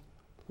really just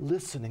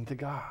listening to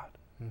God.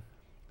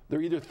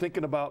 They're either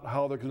thinking about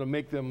how they're going to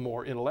make them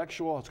more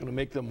intellectual, it's going to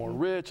make them more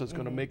rich, it's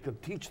going to make them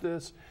teach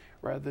this,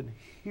 rather than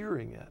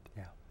hearing it.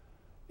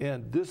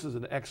 And this is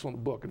an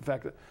excellent book. In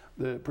fact,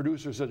 the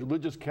producer says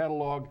Religious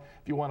Catalog,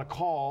 if you want to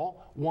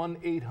call,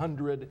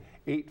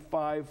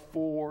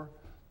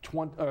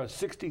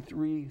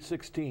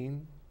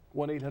 1-800-854-6316,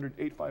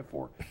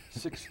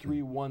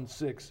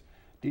 1-800-854-6316,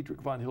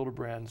 Dietrich von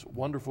Hildebrand's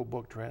wonderful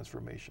book,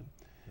 Transformation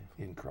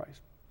in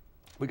Christ.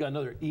 We got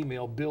another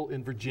email, Bill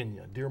in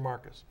Virginia. Dear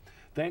Marcus,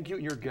 thank you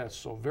and your guests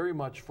so very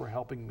much for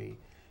helping me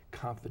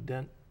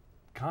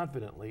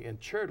confidently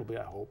and charitably,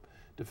 I hope,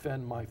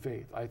 defend my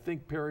faith. I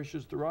think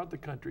parishes throughout the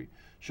country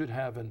should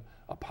have an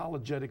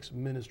apologetics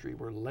ministry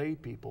where lay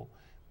people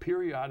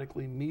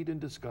periodically meet and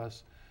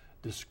discuss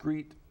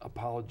discrete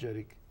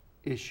apologetic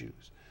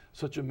issues.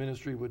 Such a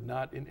ministry would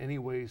not in any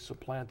way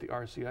supplant the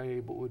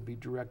RCIA, but would be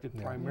directed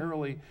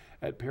primarily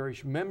at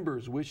parish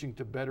members wishing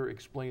to better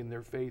explain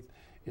their faith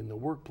in the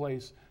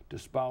workplace, to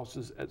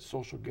spouses at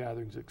social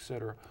gatherings,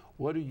 etc.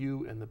 What do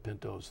you and the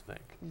Pintos think?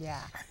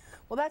 Yeah.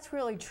 Well, that's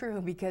really true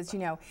because,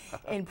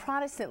 in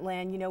Protestant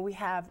land, we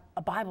have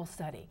a Bible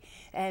study,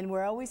 and we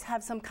always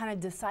have some kind of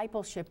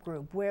discipleship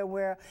group where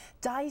we're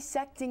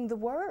dissecting the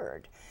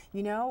Word,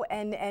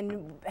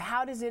 and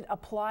how does it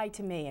apply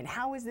to me, and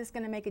how is this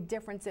going to make a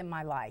difference in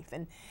my life?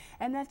 And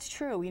that's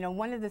true.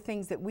 One of the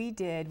things that we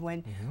did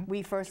when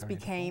we first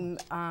became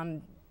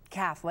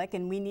Catholic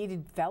and we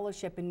needed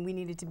fellowship and we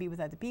needed to be with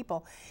other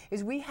people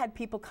is we had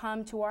people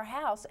come to our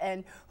house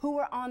and who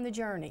were on the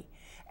journey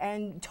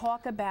and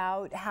talk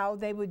about how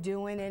they were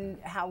doing and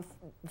how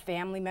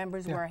family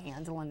members were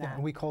handling that.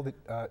 And we called it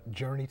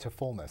Journey to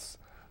Fullness.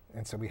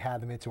 And so we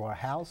had them into our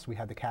house. We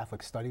had the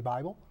Catholic Study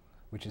Bible,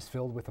 which is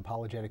filled with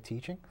apologetic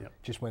teaching.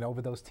 Just went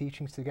over those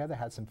teachings together,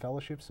 had some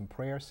fellowship, some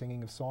prayer,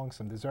 singing of songs,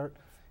 some dessert.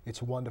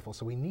 It's wonderful.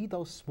 So we need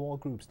those small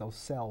groups, those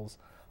cells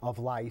of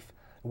life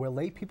where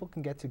lay people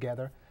can get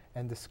together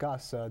and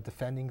discuss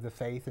defending the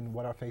faith and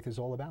what our faith is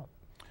all about.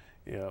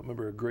 Yeah, I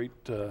remember a great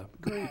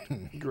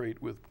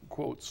with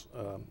quotes,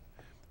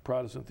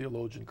 Protestant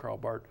theologian Karl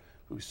Barth,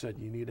 who said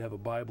you need to have a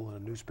Bible and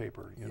a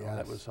newspaper.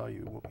 That was how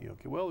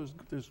well,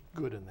 there's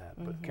good in that,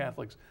 but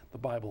Catholics, the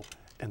Bible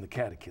and the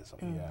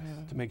Catechism,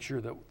 to make sure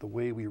that the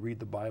way we read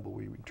the Bible,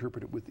 we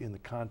interpret it within the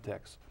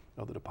context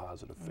of the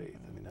deposit of faith.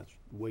 I mean, that's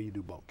the way you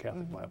do both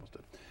Catholic Bible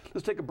study.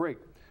 Let's take a break.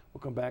 We'll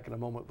come back in a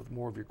moment with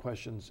more of your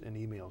questions and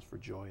emails for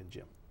Joy and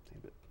Jim. See you in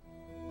a bit.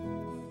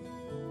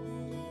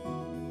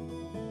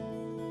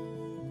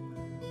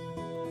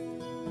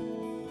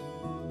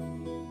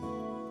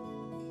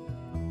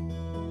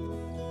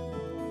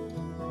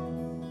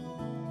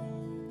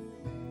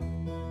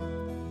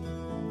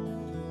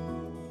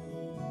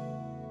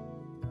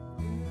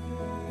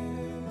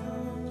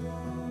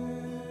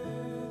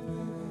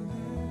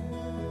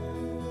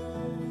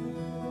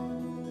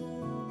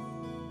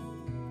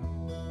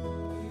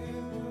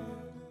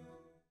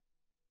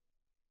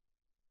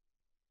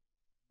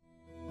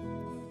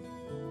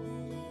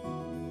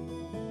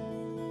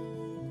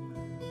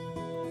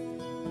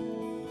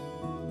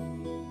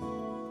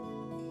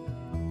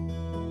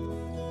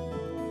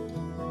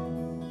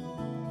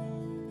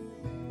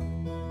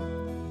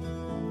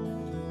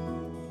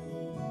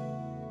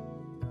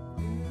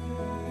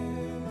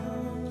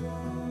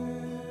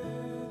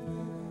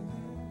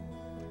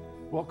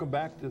 Welcome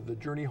back to The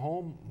Journey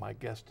Home. My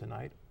guests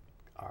tonight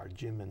are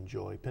Jim and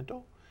Joy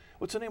Pinto.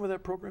 What's the name of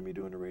that program you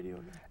do on the radio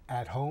again?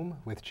 At Home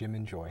with Jim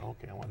and Joy.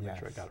 Okay, I want to make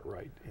sure I got it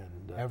right.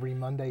 And every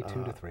Monday,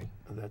 2 to 3.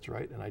 That's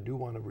right. And I do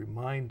want to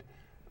remind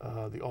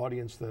the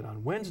audience that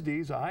on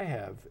Wednesdays I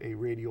have a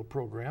radio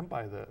program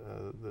by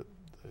the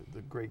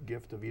great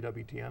gift of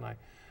EWTN.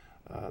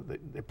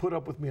 They put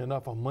up with me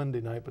enough on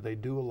Monday night, but they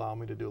do allow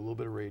me to do a little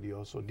bit of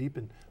radio. So Deep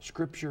in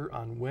Scripture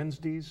on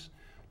Wednesdays,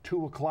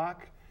 2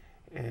 o'clock.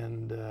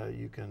 And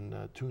you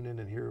can tune in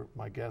and hear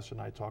my guests and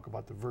I talk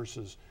about the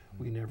verses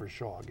we never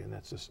saw. Again,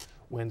 that's this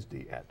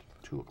Wednesday at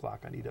 2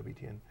 o'clock on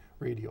EWTN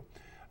Radio.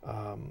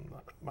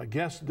 My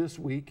guest this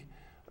week,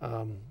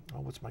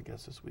 what's my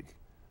guest this week?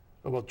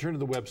 Oh, well, turn to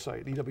the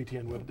website,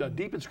 EWTN web,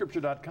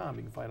 deepinscripture.com.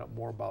 You can find out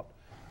more about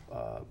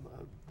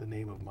the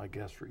name of my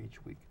guest for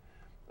each week.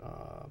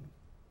 I'm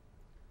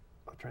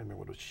trying to remember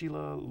what it was.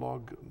 Sheila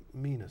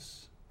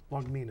Logminas.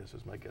 Logminas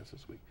is my guest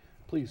this week.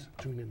 Please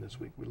tune in this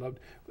week.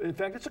 In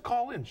fact, it's a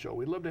call-in show.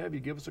 We'd love to have you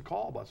give us a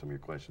call about some of your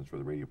questions for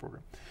the radio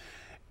program.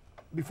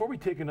 Before we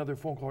take another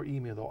phone call or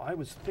email, though, I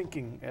was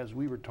thinking as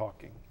we were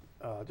talking,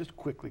 just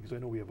quickly, because I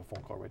know we have a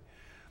phone call, right,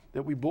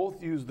 that we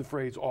both use the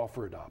phrase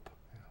offer it up.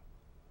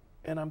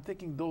 Yeah. And I'm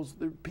thinking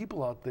there are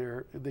people out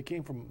there, they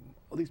came from,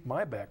 at least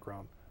my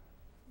background,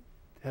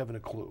 having a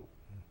clue.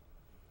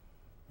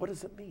 What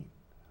does it mean?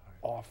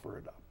 Offer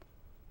it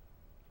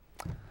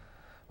up.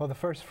 Well, the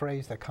first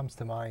phrase that comes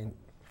to mind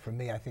for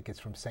me, I think it's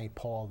from St.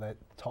 Paul that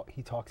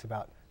he talks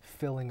about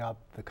filling up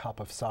the cup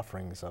of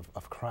sufferings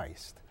of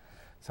Christ.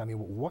 So I mean,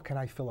 what can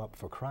I fill up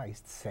for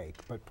Christ's sake?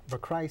 But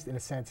Christ, in a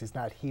sense, is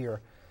not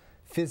here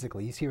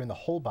physically. He's here in the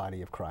whole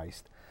body of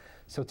Christ.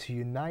 So to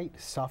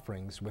unite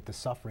sufferings with the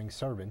suffering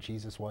servant,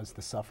 Jesus was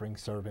the suffering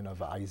servant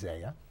of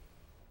Isaiah.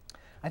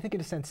 I think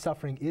in a sense,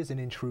 suffering is an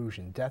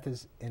intrusion. Death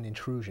is an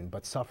intrusion,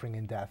 but suffering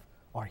and death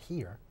are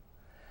here.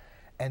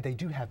 And they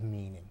do have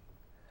meaning.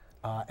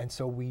 And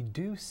so we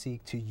do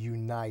seek to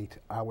unite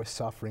our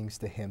sufferings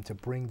to Him, to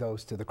bring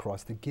those to the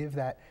cross, to give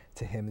that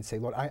to Him and say,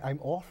 Lord, I'm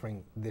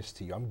offering this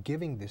to you. I'm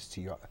giving this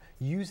to you.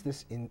 Use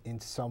this in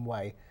some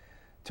way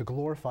to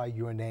glorify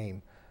your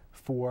name,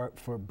 for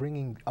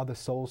bringing other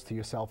souls to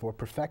yourself, or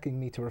perfecting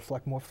me to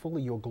reflect more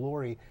fully your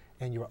glory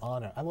and your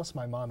honor. I lost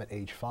my mom at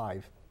age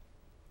 5,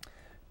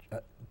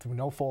 through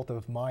no fault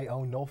of my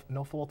own,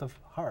 no fault of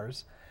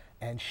hers.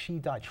 And she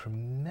died.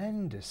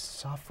 Tremendous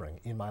suffering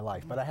in my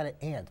life. But I had an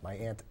aunt, my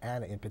Aunt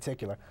Anna in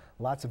particular,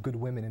 lots of good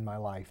women in my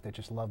life that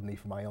just loved me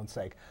for my own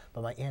sake.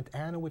 But my Aunt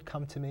Anna would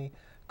come to me,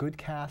 good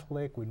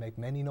Catholic, would make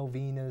many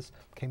novenas,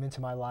 came into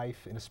my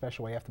life in a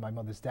special way after my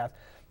mother's death.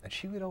 And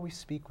she would always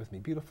speak with me,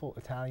 beautiful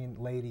Italian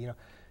lady, you know,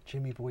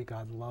 Jimmy boy,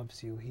 God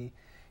loves you.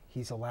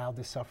 He's allowed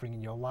this suffering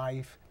in your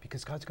life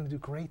because God's going to do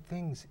great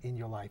things in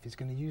your life. He's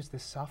going to use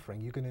this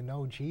suffering. You're going to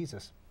know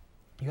Jesus.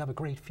 You have a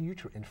great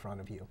future in front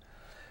of you.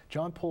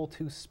 John Paul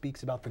II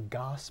speaks about the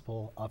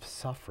gospel of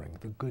suffering,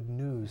 the good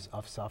news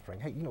of suffering.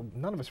 Hey, you know,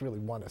 none of us really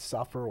want to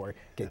suffer or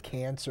get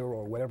cancer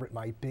or whatever it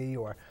might be,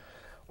 or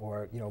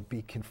you know,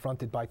 be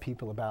confronted by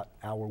people about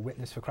our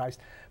witness for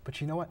Christ.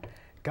 But you know what?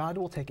 God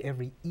will take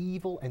every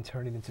evil and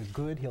turn it into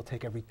good. He'll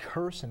take every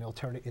curse and He'll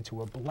turn it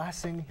into a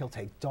blessing. He'll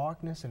take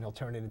darkness and He'll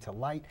turn it into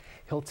light.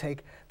 He'll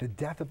take the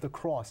death of the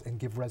cross and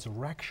give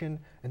resurrection.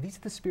 And these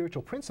are the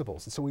spiritual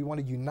principles. And so we want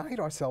to unite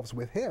ourselves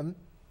with Him,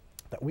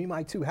 that we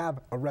might too have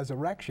a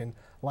resurrection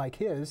like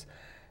His,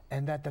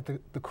 and that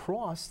the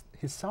cross,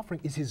 His suffering,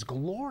 is His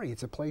glory.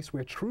 It's a place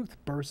where truth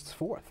bursts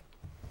forth.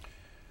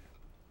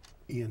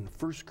 In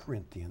 1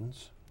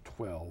 Corinthians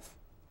 12,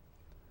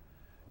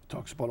 it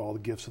talks about all the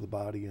gifts of the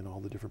body and all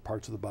the different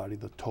parts of the body,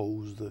 the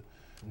toes, the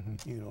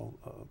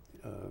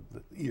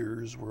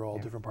ears, we're all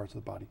different parts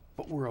of the body.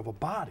 But we're of a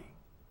body.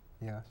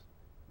 Yes.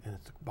 And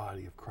it's the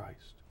body of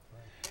Christ.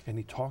 Right. And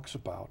he talks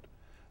about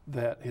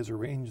that has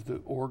arranged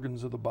the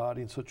organs of the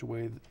body in such a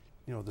way that,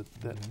 you know,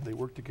 that they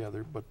work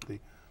together. But the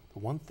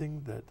one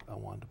thing that I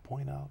wanted to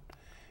point out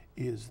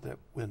is that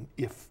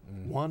if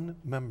one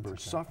member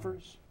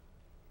suffers,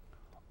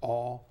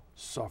 all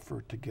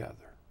suffer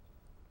together.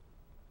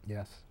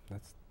 Yes,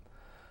 that's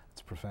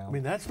profound. I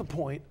mean, that's the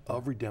point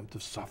of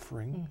redemptive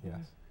suffering.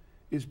 Yes.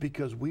 Is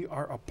because we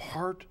are a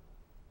part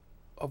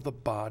of the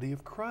body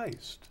of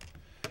Christ.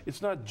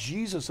 It's not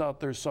Jesus out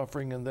there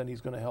suffering and then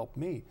he's going to help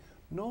me.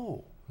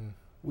 No,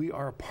 we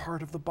are a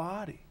part of the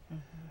body.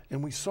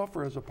 And we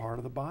suffer as a part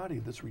of the body,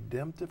 this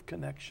redemptive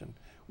connection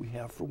we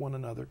have for one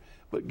another.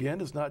 But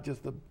again, it's not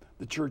just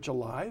the church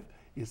alive,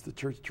 it's the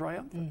church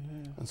triumphant.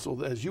 And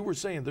so as you were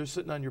saying, they're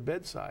sitting on your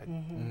bedside.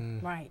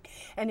 Right.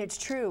 And it's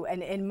true.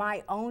 And in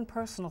my own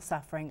personal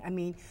suffering, I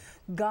mean,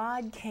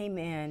 God came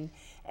in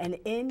and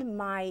in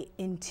my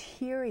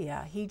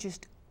interior, he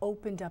just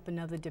opened up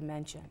another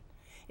dimension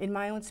in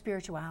my own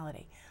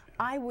spirituality.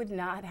 I would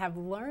not have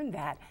learned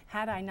that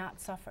had I not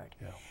suffered.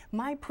 Yeah.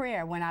 My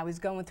prayer when I was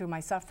going through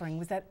my suffering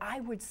was that I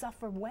would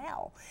suffer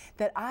well,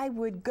 that I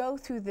would go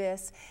through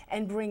this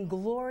and bring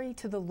glory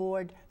to the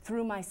Lord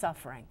through my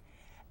suffering.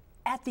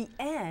 At the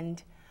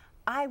end,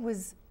 I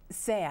was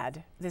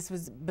sad. This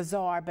was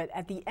bizarre, but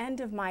at the end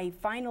of my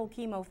final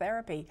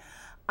chemotherapy,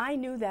 I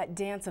knew that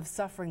dance of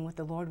suffering with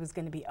the Lord was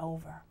going to be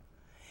over.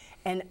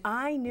 And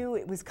I knew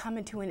it was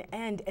coming to an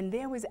end, and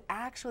there was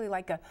actually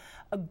like a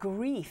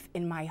grief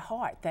in my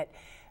heart that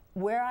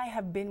where I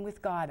have been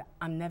with God,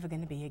 I'm never going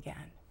to be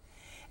again.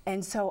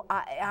 And so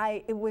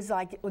it was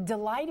like,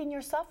 delight in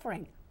your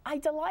suffering. I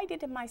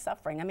delighted in my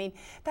suffering. I mean,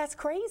 that's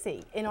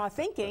crazy in our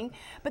thinking,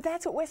 but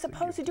that's what we're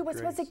supposed to do. We're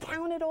supposed to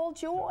count it all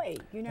joy,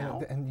 you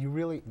know? And you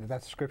really,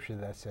 that's scripture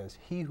that says,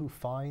 he who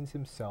finds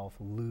himself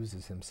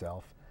loses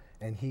himself,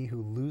 and he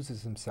who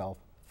loses himself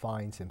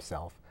finds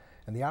himself.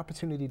 And the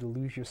opportunity to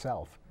lose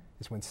yourself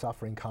is when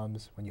suffering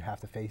comes, when you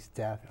have to face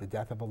death, the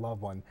death of a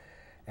loved one,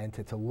 and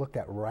to look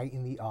that right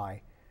in the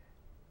eye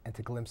and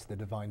to glimpse the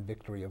divine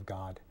victory of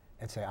God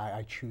and say,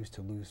 I choose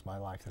to lose my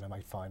life that I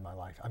might find my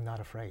life. I'm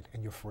not afraid,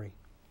 and you're free.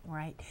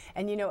 Right.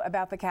 And you know,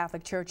 about the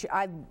Catholic Church,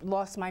 I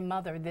lost my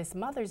mother this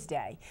Mother's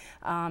Day.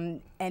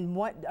 And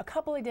a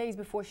couple of days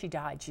before she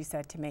died, she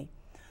said to me,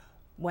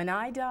 when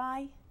I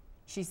die,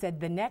 she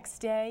said, the next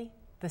day,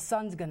 the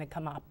sun's going to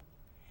come up.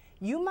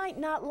 You might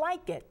not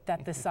like it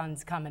that the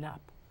sun's coming up.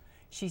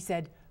 She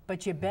said,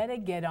 but you better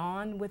get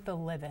on with the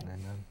living.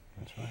 Amen.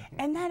 That's right.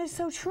 And that is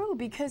so true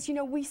because, you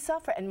know, we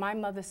suffer, and my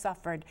mother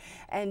suffered,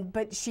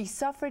 but she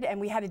suffered, and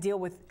we had to deal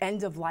with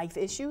end-of-life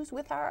issues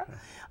with her.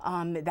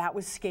 That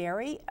was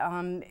scary,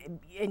 and,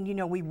 you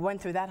know, we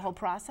went through that whole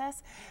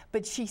process,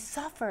 but she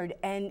suffered,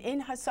 and in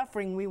her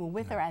suffering, we were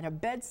with her at her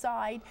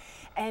bedside,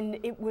 and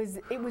it was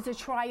a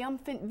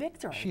triumphant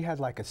victory. She had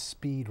like a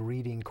speed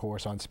reading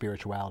course on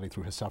spirituality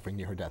through her suffering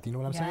near her death. You know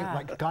what I'm saying?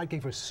 Like, God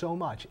gave her so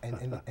much,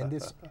 and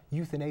this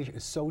euthanasia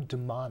is so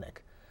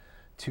demonic.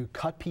 To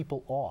cut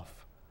people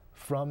off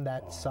from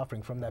that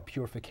suffering, from that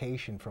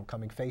purification, from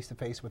coming face to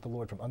face with the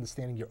Lord, from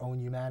understanding your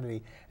own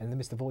humanity, and in the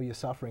midst of all your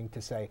suffering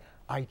to say,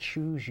 I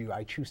choose you,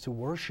 I choose to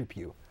worship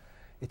you.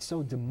 It's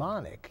so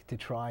demonic to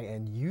try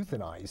and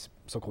euthanize,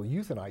 so-called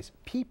euthanize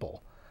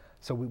people.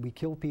 So we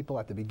kill people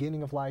at the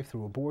beginning of life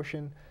through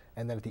abortion,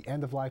 and then at the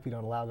end of life we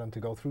don't allow them to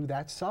go through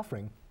that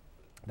suffering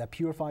that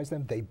purifies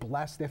them. They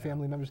bless their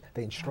family members,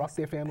 they instruct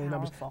their family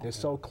members. They're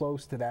so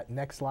close to that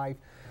next life.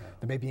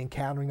 They may be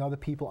encountering other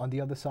people on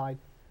the other side.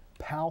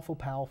 Powerful,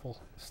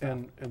 powerful stuff.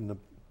 And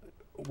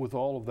with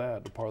all of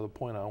that, part of the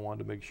point I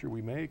wanted to make sure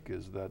we make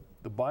is that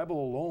the Bible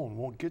alone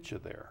won't get you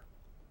there.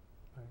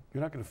 Right.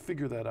 You're not going to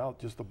figure that out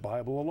just the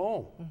Bible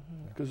alone.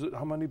 Because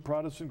how many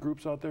Protestant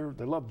groups out there,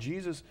 they love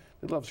Jesus,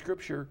 they love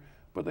Scripture,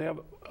 but they have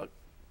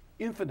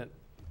infinite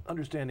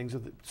understandings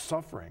of the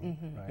suffering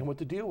and what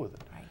to deal with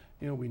it. Right.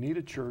 You know, we need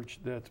a church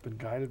that's been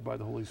guided by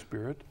the Holy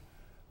Spirit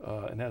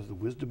and has the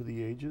wisdom of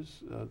the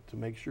ages to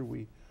make sure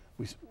we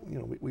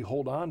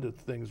hold on to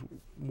things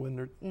when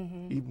they're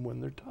even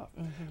when they're tough.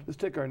 Let's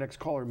take our next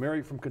caller,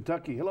 Mary from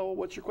Kentucky. Hello,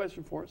 what's your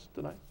question for us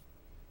tonight?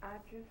 I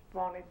just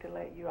wanted to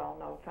let you all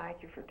know,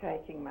 thank you for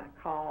taking my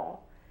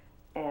call,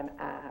 and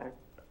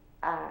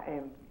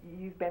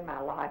you've been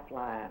my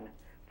lifeline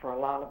for a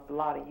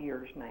lot of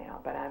years now.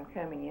 But I'm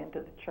coming into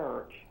the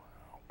church.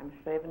 I'm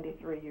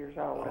 73 years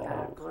old, and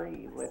I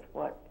agree with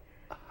what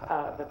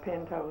the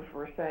Pintos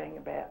were saying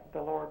about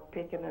the Lord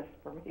picking us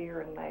from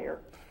here and there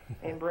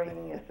and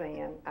bringing us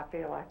in. I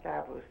feel like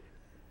I was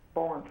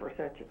born for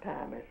such a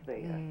time as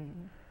this.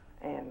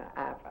 And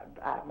I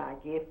have my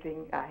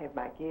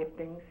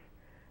giftings,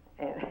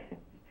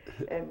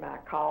 and my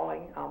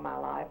calling on my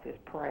life is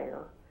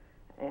prayer.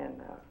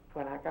 And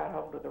when I got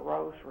hold of the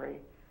rosary,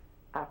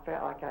 I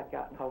felt like I'd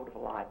gotten hold of a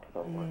light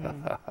sword.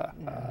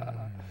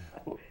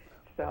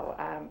 So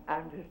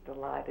I'm just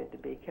delighted to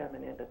be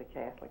coming into the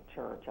Catholic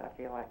Church. I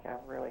feel like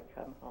I've really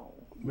come home.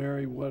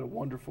 Mary, what a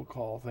wonderful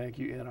call. Thank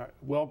you. And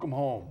welcome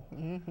home.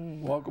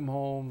 Welcome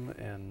home.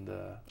 And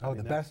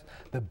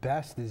the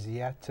best is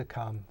yet to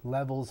come.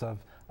 Levels of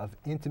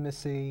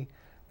intimacy,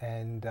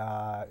 and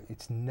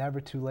it's never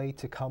too late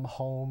to come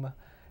home.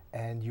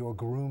 And your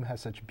groom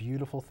has such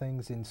beautiful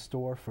things in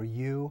store for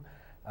you.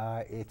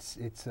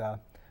 It's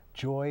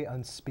joy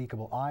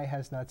unspeakable. Eye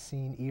has not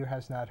seen, ear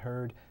has not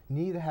heard,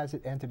 neither has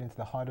it entered into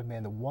the heart of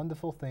man the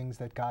wonderful things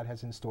that God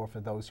has in store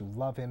for those who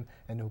love him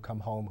and who come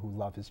home, who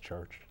love his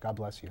church. God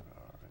bless you.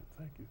 All right,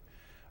 thank you.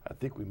 I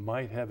think we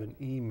might have an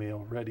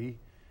email ready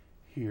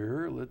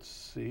here. Let's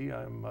see.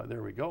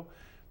 There we go.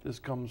 This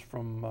comes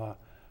from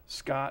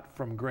Scott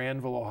from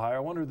Granville, Ohio. I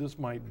wonder who this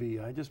might be.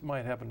 I just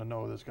might happen to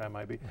know who this guy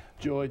might be.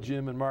 Joy,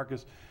 Jim, and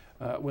Marcus.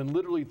 When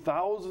literally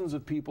thousands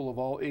of people of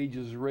all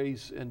ages,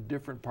 race, and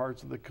different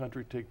parts of the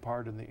country take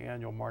part in the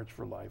annual March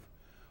for Life,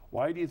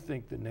 why do you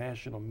think the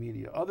national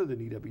media, other than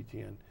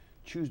EWTN,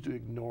 choose to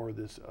ignore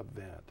this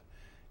event?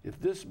 If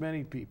this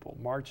many people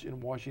march in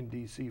Washington,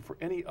 D.C. for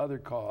any other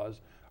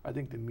cause, I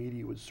think the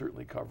media would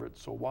certainly cover it.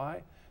 So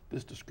why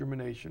this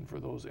discrimination for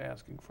those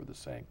asking for the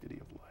sanctity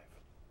of life?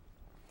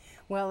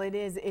 Well, it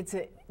is.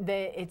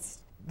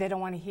 They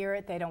don't want to hear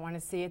it. They don't want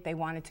to see it. They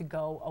want it to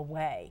go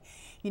away.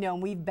 You know,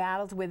 we've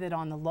battled with it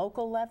on the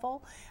local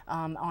level,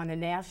 on a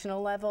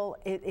national level.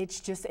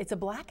 It's a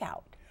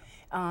blackout.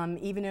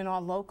 Even in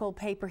our local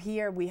paper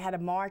here, we had a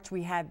march.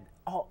 We had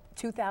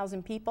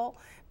 2,000 people.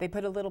 They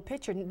put a little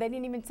picture. They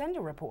didn't even send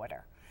a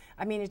reporter.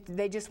 I mean,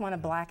 they just want to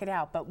black it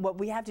out. But what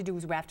we have to do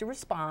is we have to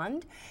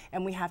respond,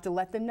 and we have to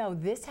let them know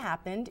this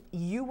happened.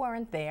 You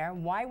weren't there.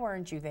 Why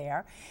weren't you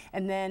there?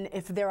 And then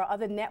if there are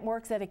other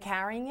networks that are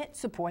carrying it,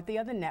 support the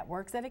other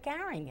networks that are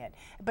carrying it.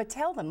 But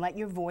tell them, let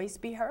your voice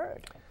be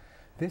heard.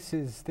 This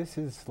is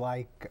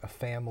like a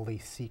family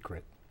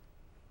secret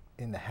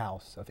in the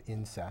house of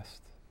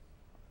incest.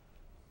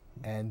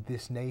 And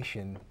this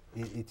nation,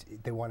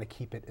 they want to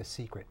keep it a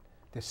secret.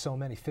 There's so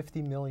many,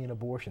 50 million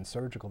abortions,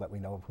 surgical that we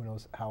know of, who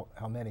knows how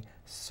many.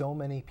 So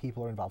many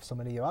people are involved. So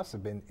many of us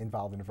have been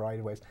involved in a variety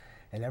of ways.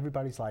 And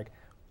everybody's like,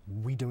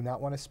 we do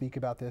not want to speak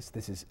about this.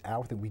 This is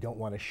our thing. We don't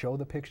want to show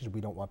the pictures.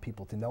 We don't want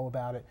people to know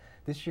about it.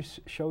 This just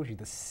shows you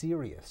the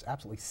serious,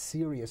 absolutely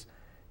serious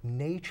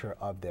nature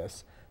of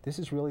this. This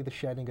is really the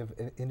shedding of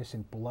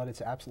innocent blood.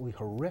 It's absolutely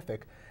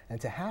horrific.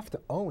 And to have to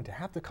own, to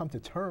have to come to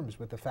terms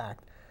with the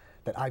fact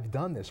that I've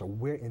done this, or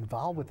we're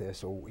involved with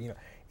this, or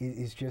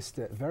is just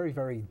very,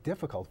 very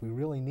difficult. We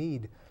really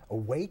need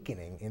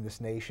awakening in this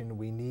nation.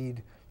 We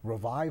need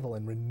revival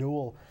and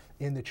renewal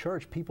in the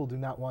church. People do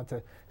not want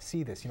to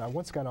see this. I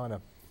once got on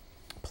a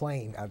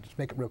plane. I'll just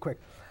make it real quick.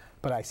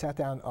 But I sat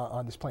down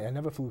on this plane. I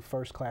never flew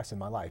first class in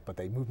my life, but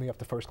they moved me up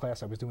to first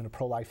class. I was doing a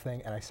pro-life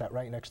thing, and I sat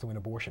right next to an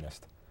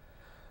abortionist.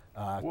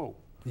 Whoa.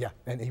 Yeah,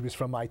 and he was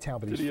from my town.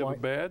 But Did he have a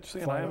badge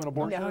saying I am an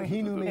abortionist? No,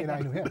 he knew me and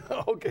I knew him.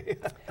 Okay.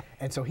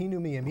 And so he knew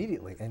me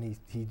immediately, and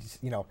he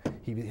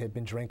had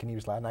been drinking. He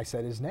was loud, and I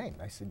said his name.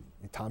 I said,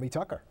 Tommy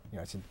Tucker.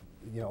 I said,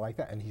 like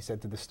that. And he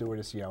said to the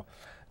stewardess,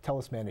 tell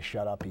this man to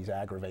shut up. He's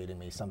aggravating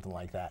me, something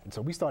like that. And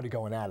so we started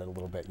going at it a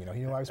little bit. He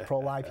knew I was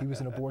pro-life. He was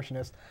an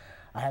abortionist.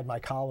 I had my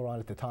collar on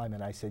at the time,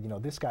 and I said,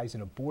 this guy's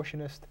an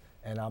abortionist,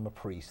 and I'm a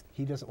priest.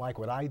 He doesn't like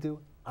what I do.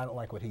 I don't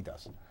like what he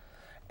does.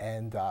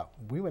 And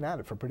we went at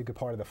it for a pretty good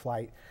part of the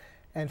flight.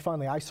 And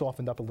finally, I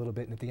softened up a little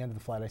bit. And at the end of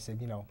the flight, I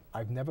said,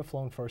 I've never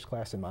flown first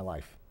class in my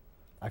life.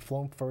 I've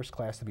flown first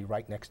class to be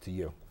right next to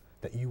you,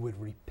 that you would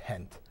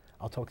repent.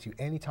 I'll talk to you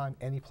anytime,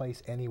 any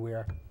place,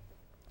 anywhere.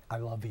 I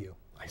love you,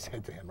 I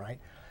said to him, right?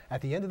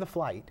 At the end of the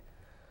flight,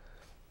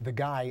 the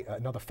guy,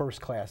 another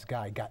first class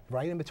guy, got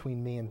right in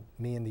between me and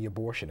the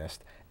abortionist,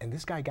 and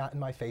this guy got in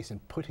my face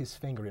and put his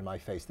finger in my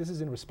face. This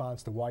is in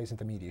response to why isn't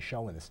the media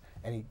showing this?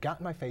 And he got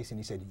in my face and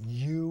he said,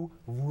 you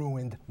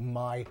ruined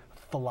my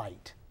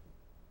flight.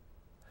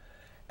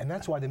 And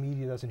that's why the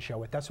media doesn't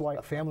show it. That's why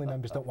family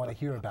members don't want to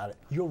hear about it.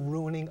 You're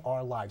ruining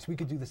our lives. We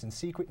could do this in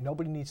secret.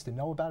 Nobody needs to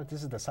know about it.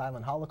 This is the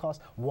silent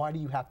Holocaust. Why do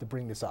you have to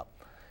bring this up?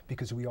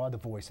 Because we are the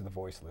voice of the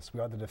voiceless. We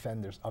are the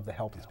defenders of the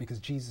helpless.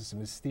 Because Jesus is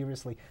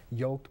mysteriously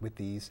yoked with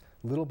these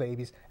little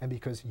babies, and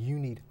because you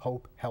need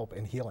hope, help,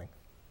 and healing.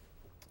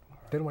 Right.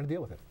 They don't want to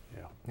deal with it.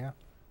 Yeah.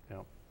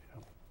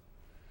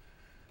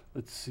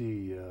 Let's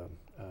see.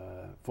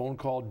 Phone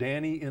call,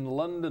 Danny in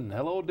London.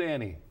 Hello,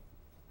 Danny.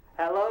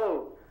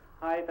 Hello.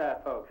 Hi there,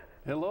 folks.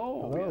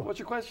 Hello. What's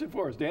your question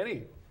for us,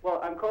 Danny?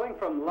 Well, I'm calling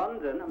from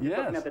London. I'm yes.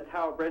 looking at the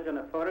Tower Bridge on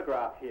a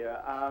photograph here.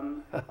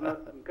 I'm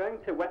going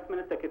to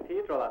Westminster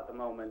Cathedral at the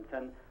moment,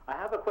 and I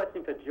have a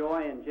question for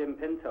Joy and Jim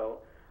Pinto.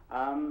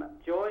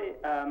 Joy,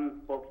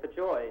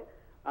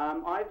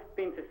 I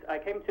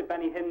came to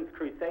Benny Hinn's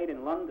crusade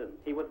in London.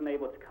 He wasn't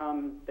able to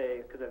come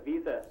because of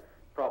visa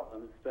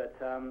problems, but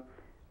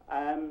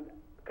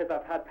because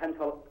I've had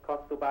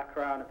Pentecostal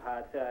background,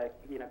 I've had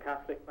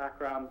Catholic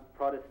background,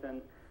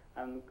 Protestant.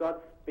 And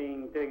God's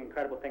been doing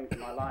incredible things in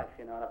my life,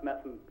 and I've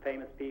met some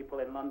famous people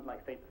in London,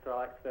 like St. Sir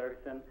Alex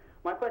Ferguson.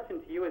 My question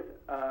to you is,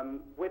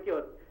 with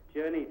your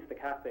journey to the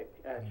Catholic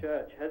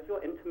Church, has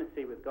your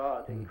intimacy with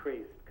God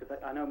increased? Because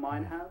I know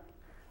mine has,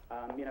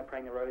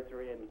 praying the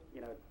rosary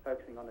and,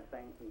 focusing on the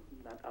saints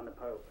and the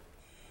Pope.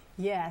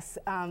 Yes,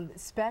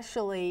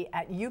 especially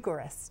at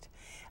Eucharist,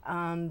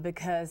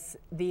 because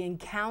the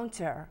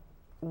encounter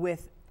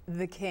with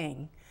the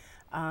King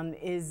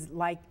is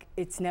like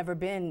it's never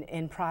been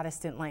in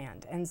Protestant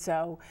land. And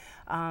so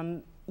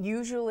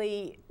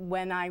usually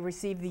when I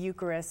receive the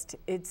Eucharist,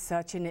 it's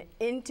such an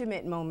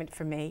intimate moment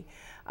for me.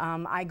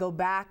 I go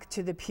back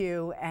to the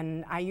pew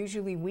and I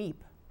usually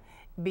weep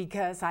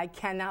because I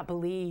cannot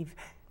believe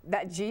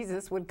that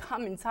Jesus would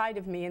come inside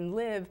of me and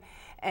live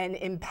and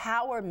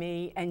empower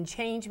me and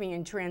change me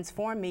and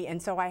transform me.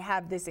 And so I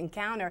have this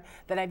encounter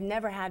that I've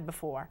never had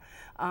before.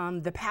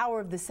 The power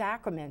of the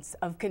sacraments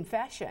of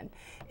confession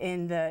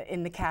in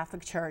the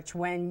Catholic Church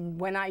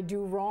when I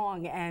do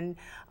wrong and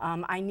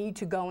I need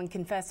to go and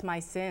confess my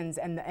sins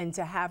and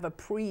to have a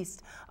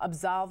priest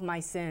absolve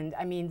my sins.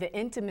 I mean, the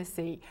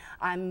intimacy,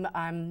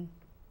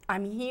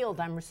 I'm healed,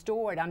 I'm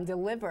restored, I'm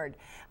delivered,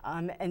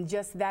 and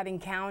just that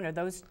encounter,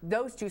 those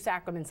two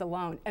sacraments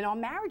alone, and our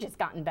marriage has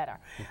gotten better.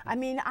 I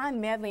mean, I'm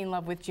madly in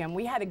love with Jim.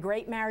 We had a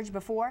great marriage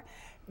before.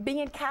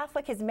 Being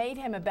Catholic has made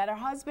him a better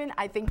husband.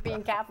 I think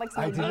being Catholic's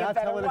made me a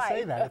better wife. I did not tell her to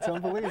say that. It's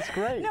unbelievable. It's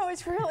great. No,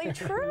 it's really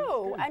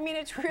true. I mean,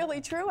 it's really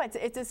true.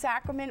 It's a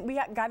sacrament.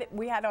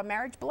 We had our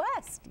marriage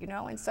blessed, you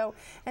know, and so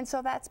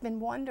that's been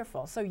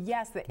wonderful. So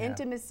yes, the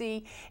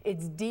intimacy,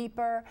 it's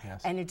deeper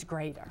and it's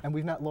greater. And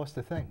we've not lost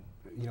a thing.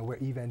 You know, we're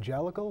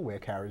evangelical, we're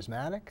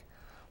charismatic,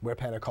 we're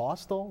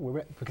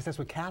Pentecostal, because that's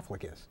what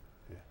Catholic is.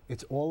 Yeah.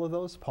 It's all of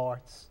those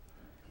parts.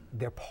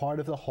 They're part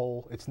of the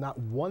whole. It's not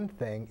one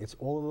thing, it's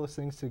all of those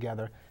things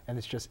together, and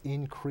it's just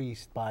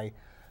increased by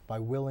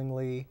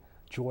willingly,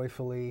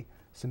 joyfully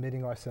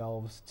submitting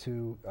ourselves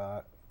to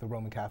the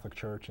Roman Catholic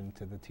Church and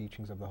to the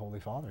teachings of the Holy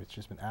Father. It's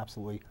just been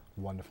absolutely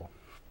wonderful.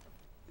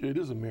 It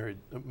is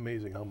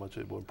amazing how much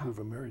it will improve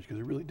a marriage, because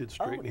it really did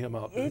straighten him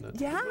out, didn't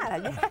it?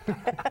 Yeah.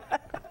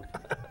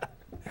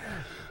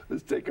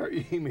 Let's take our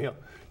email.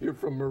 You're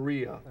from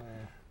Maria.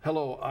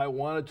 Hello, I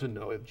wanted to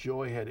know if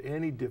Joy had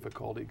any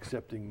difficulty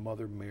accepting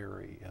Mother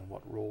Mary and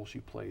what role she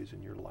plays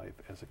in your life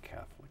as a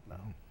Catholic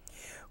now.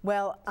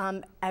 Well,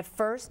 at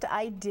first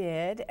I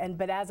did,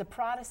 but as a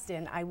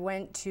Protestant, I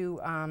went to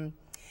a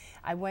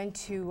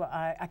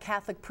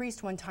Catholic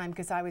priest one time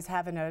because I was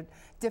having a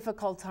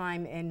difficult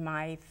time in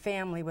my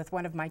family with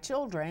one of my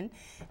children,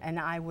 and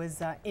I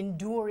was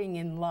enduring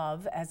in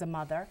love as a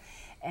mother.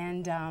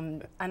 And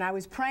I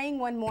was praying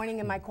one morning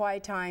in my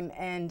quiet time,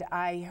 and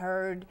I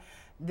heard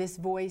this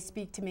voice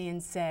speak to me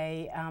and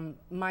say,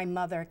 my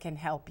mother can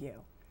help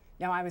you.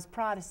 Now, I was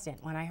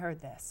Protestant when I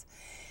heard this.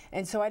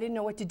 And so I didn't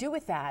know what to do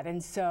with that.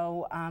 And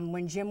so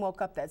when Jim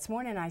woke up this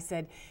morning, I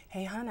said,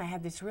 hey, hon, I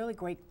had this really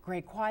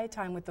great quiet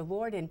time with the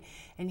Lord, and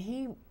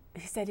he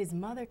said his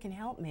mother can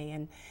help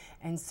me.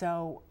 And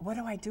so what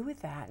do I do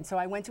with that? And so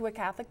I went to a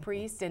Catholic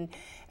priest, and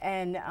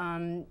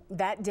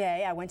that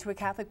day I went to a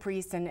Catholic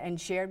priest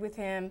and shared with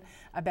him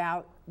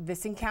about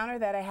this encounter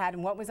that I had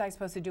and what was I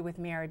supposed to do with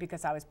Mary,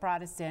 because I was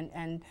Protestant,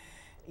 and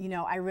you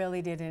know, I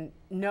really didn't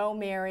know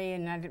Mary,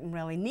 and I didn't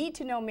really need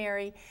to know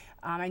Mary.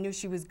 I knew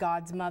she was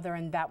God's mother,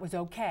 and that was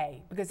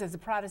okay, because as a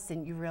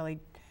Protestant, you really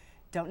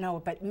don't know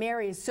it. But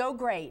Mary is so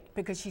great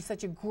because she's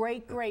such a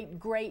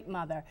great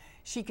mother.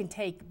 She can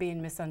take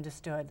being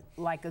misunderstood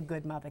like a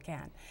good mother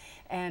can.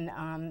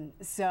 And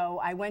so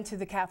I went to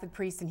the Catholic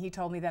priest, and he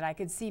told me that I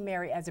could see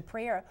Mary as a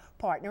prayer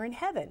partner in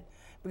heaven,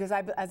 because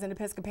as an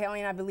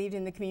Episcopalian, I believed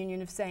in the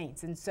communion of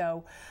saints. And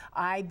so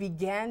I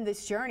began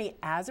this journey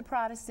as a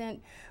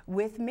Protestant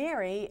with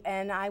Mary,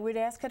 and I would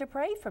ask her to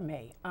pray for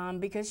me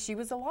because she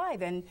was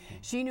alive, and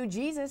she knew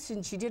Jesus,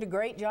 and she did a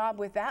great job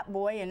with that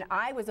boy, and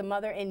I was a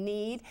mother in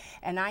need,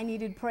 and I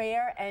needed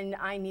prayer, and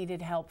I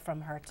needed help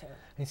from her too.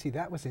 And see,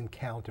 that was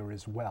encounter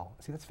as well.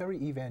 See, that's very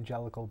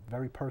evangelical,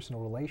 very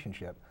personal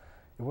relationship.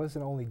 It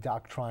wasn't only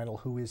doctrinal,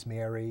 who is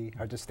Mary,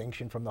 her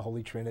distinction from the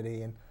Holy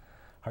Trinity, and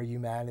her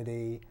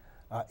humanity.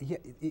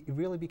 It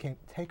really became,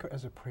 take her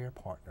as a prayer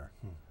partner.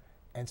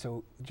 And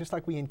so just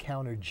like we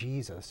encounter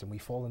Jesus and we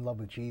fall in love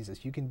with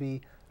Jesus, you can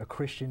be a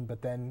Christian,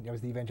 but then,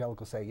 as the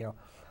evangelicals say, you know,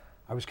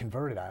 I was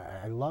converted,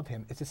 I love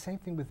him. It's the same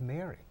thing with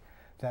Mary,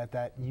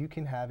 that you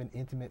can have an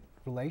intimate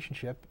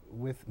relationship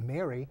with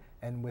Mary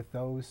and with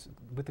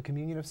the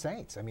communion of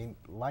saints. I mean,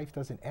 life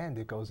doesn't end,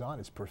 it goes on,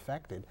 it's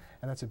perfected.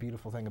 And that's a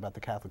beautiful thing about the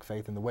Catholic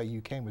faith, and the way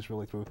you came was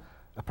really through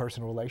a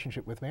personal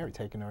relationship with Mary,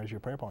 taking her as your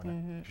prayer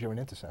partner. You're an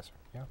intercessor.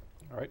 Yeah.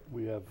 All right,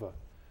 we have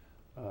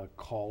a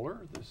caller.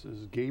 This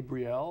is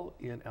Gabrielle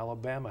in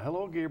Alabama.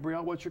 Hello,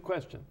 Gabrielle. What's your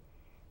question?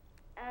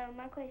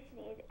 My question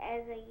is,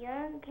 as a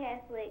young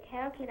Catholic,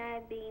 how can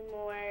I be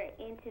more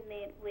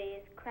intimate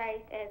with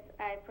Christ as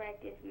I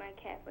practice my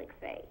Catholic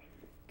faith?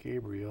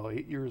 Gabrielle,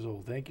 8 years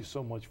old. Thank you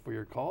so much for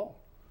your call.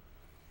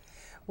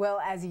 Well,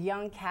 as a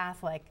young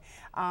Catholic,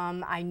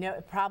 I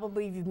know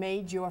probably you've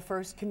made your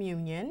first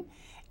communion,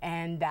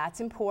 and that's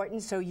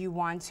important, so you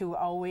want to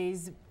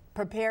always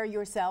prepare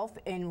yourself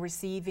in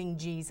receiving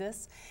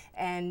Jesus.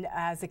 And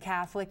as a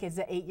Catholic, as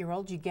an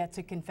 8-year-old, you get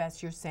to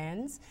confess your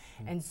sins.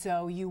 And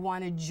so you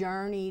want to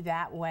journey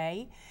that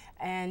way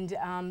and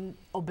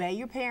obey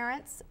your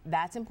parents.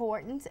 That's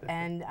important,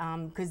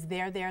 and because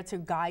they're there to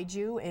guide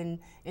you in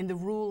the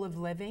rule of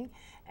living.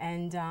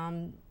 And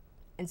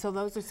so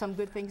those are some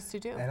good things to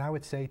do. And I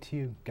would say to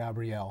you,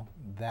 Gabrielle,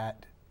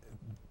 that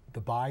the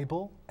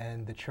Bible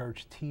and the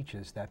Church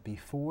teaches that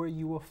before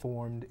you were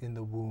formed in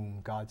the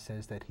womb, God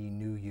says that he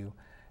knew you.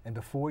 And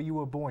before you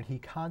were born, he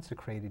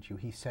consecrated you,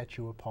 he set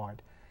you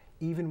apart.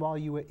 Even while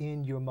you were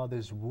in your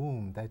mother's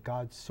womb, that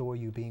God saw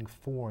you being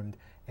formed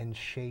and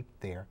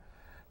shaped there.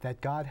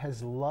 that God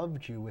has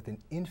loved you with an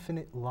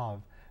infinite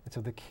love. And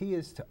so the key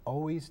is to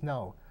always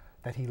know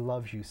that he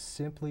loves you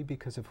simply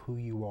because of who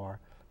you are,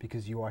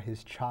 because you are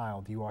his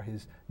child, you are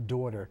his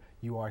daughter,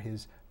 you are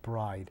his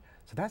bride.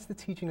 So that's the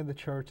teaching of the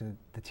church and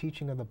the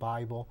teaching of the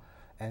Bible.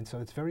 And so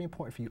it's very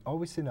important for you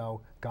always to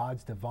know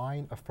God's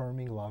divine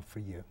affirming love for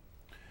you.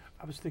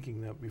 I was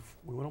thinking that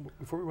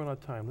before we run out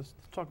of time, let's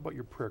talk about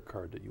your prayer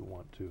card that you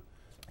want to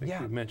make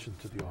sure you mention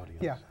to the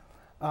audience.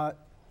 Yeah.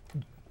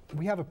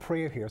 We have a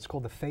prayer here. It's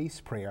called the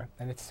Face Prayer,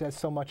 and it says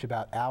so much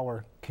about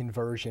our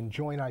conversion.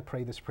 Joy and I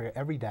pray this prayer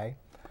every day.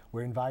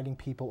 We're inviting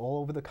people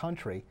all over the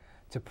country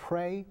to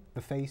pray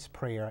the Face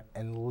Prayer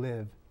and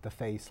live the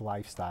Face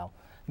lifestyle.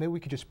 Maybe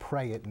we could just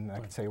pray it, and I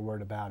could say a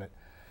word about it.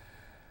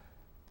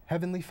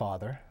 Heavenly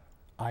Father,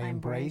 I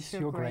embrace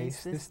your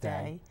grace this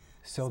day,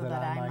 so that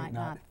I might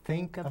not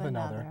think of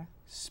another,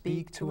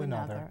 speak to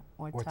another,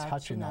 or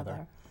touch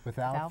another,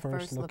 without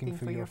first looking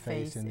for your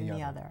face in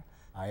the other.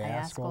 I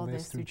ask all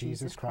this through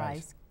Jesus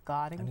Christ,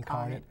 God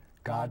incarnate,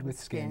 God with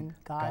skin,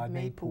 God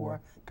made poor,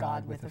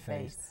 God with a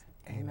face.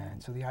 Amen.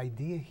 So the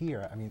idea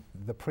here, I mean,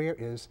 the prayer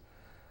is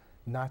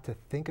not to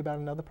think about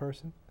another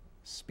person,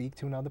 speak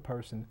to another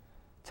person,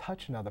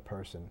 touch another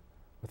person,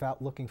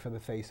 without looking for the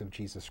face of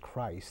Jesus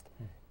Christ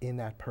in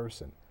that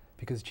person.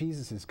 Because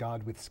Jesus is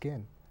God with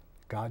skin,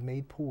 God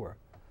made poor,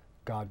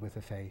 God with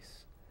a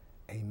face.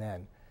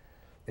 Amen.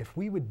 If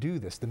we would do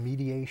this, the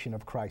mediation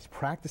of Christ,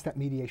 practice that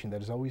mediation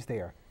that is always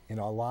there in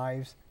our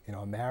lives, in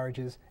our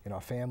marriages, in our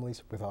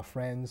families, with our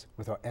friends,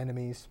 with our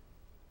enemies.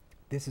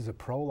 This is a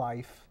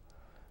pro-life,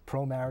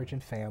 pro-marriage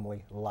and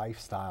family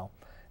lifestyle.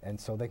 And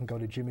so they can go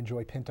to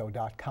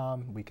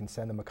jimandjoypinto.com. We can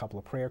send them a couple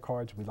of prayer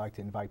cards. We'd like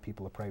to invite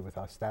people to pray with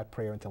us that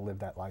prayer and to live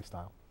that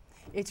lifestyle.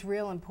 It's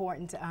real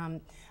important.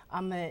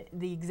 I'm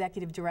the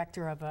executive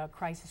director of a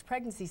crisis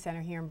pregnancy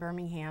center here in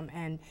Birmingham,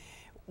 and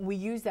we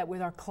use that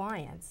with our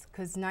clients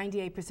because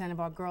 98% of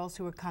our girls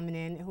who are coming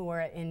in who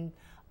are in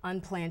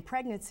unplanned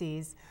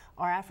pregnancies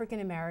are African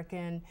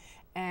American,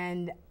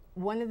 and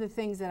one of the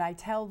things that I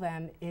tell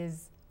them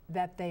is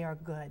that they are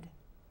good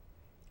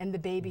and the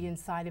baby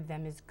inside of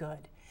them is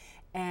good.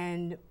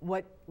 And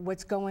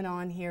what's going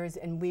on here is,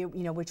 and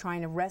we're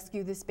trying to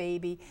rescue this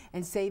baby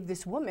and save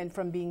this woman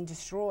from being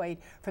destroyed,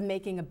 from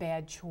making a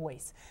bad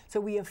choice. So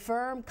we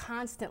affirm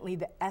constantly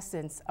the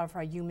essence of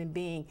her human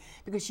being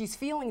because she's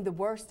feeling the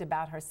worst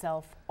about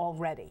herself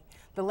already.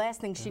 The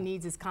last thing she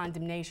needs is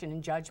condemnation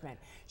and judgment.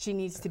 She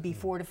needs to be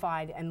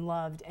fortified and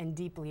loved and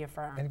deeply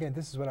affirmed. And again,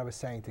 this is what I was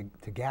saying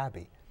to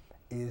Gabby,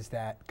 is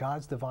that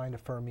God's divine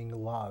affirming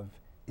love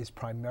is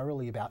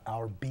primarily about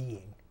our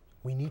being.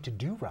 We need to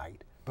do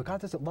right. But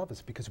God doesn't love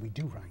us because we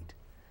do right.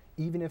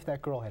 Even if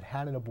that girl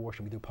had an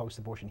abortion, we do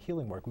post-abortion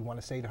healing work, we want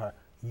to say to her,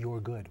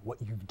 you're good.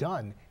 What you've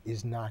done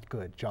is not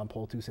good. John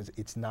Paul II says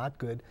it's not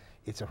good,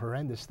 it's a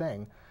horrendous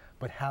thing,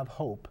 but have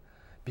hope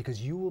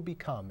because you will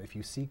become, if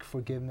you seek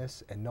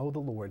forgiveness and know the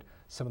Lord,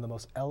 some of the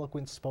most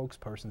eloquent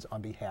spokespersons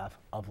on behalf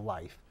of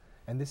life.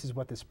 And this is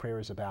what this prayer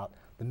is about,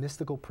 the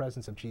mystical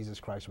presence of Jesus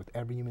Christ with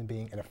every human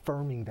being and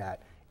affirming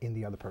that in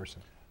the other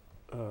person.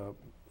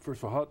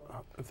 First of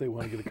all, if they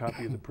want to get a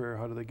copy of the prayer,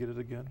 how do they get it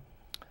again?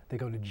 They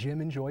go to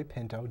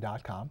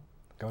jimandjoypinto.com,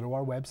 go to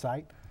our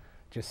website,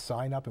 just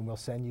sign up and we'll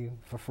send you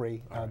for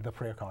free the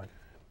prayer card.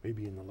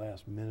 Maybe in the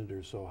last minute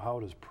or so, how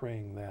does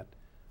praying that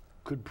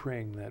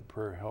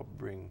prayer help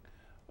bring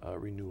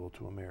renewal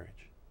to a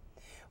marriage?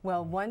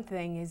 Well, one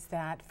thing is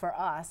that for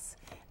us,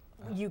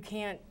 you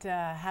can't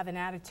have an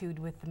attitude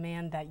with the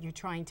man that you're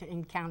trying to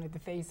encounter the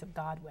face of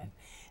God with.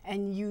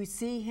 And you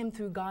see him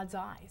through God's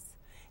eyes.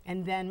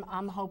 And then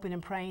I'm hoping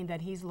and praying that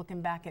he's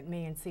looking back at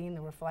me and seeing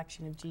the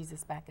reflection of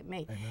Jesus back at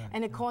me. Amen.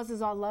 And it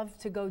causes our love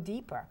to go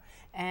deeper.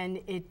 And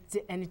it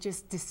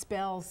just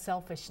dispels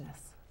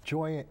selfishness.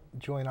 Joy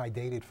and I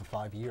dated for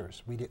 5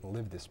 years. We didn't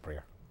live this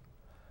prayer.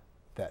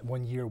 That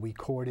 1 year we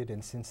courted,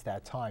 and since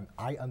that time,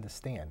 I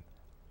understand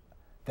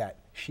that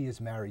she is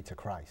married to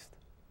Christ.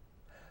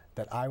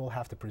 That I will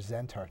have to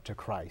present her to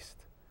Christ.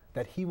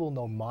 That he will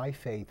know my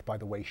faith by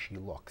the way she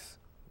looks.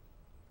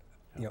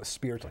 You know,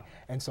 spiritually.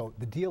 And so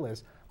the deal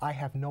is, I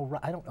have no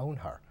right, I don't own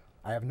her.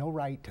 I have no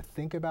right to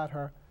think about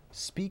her,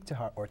 speak to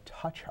her, or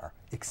touch her,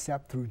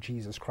 except through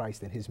Jesus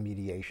Christ and his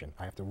mediation.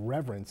 I have to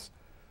reverence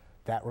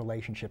that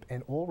relationship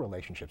and all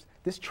relationships.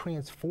 This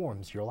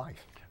transforms your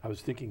life. I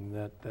was thinking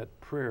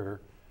that prayer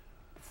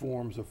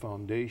forms a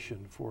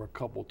foundation for a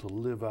couple to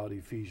live out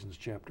Ephesians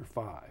chapter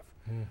 5.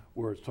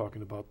 Where it's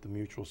talking about the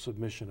mutual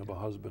submission of a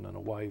husband and a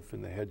wife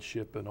and the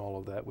headship and all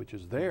of that, which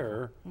is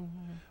there.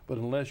 But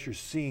unless you're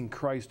seeing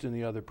Christ in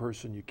the other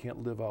person, you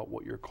can't live out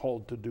what you're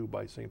called to do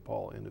by St.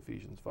 Paul in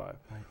Ephesians 5.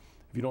 Right.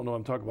 If you don't know what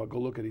I'm talking about, go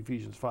look at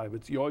Ephesians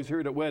 5. You always hear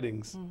it at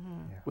weddings,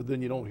 but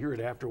then you don't hear it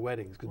after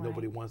weddings because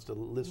nobody wants to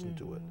listen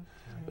to it.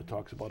 It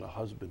talks about a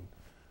husband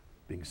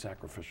being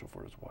sacrificial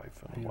for his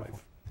wife and a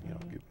wife,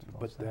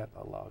 but that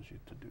allows you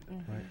to do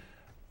that. Right.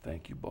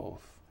 Thank you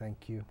both.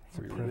 Thank you.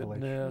 For your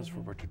witness,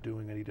 for what you're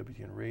doing at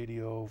EWTN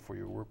Radio, for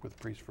your work with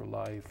Priests for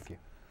Life,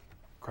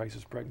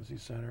 Crisis Pregnancy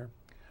Center.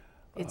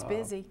 It's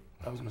busy.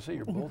 I was going to say,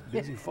 you're both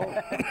busy folk.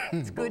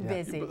 It's good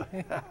busy.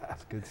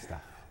 It's good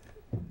stuff.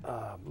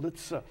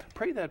 Let's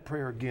pray that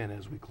prayer again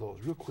as we close,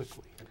 real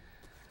quickly.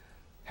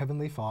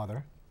 Heavenly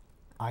Father,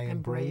 I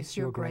embrace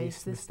your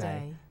grace this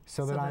day,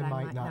 so that I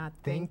might not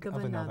think of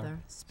another,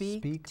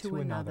 speak to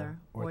another,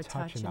 or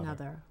touch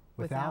another,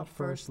 without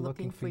first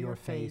looking for your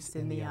face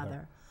in the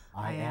other.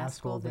 I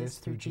ask all this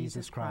through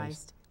Jesus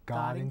Christ,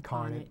 God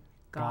incarnate,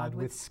 God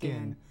with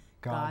skin,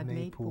 God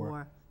made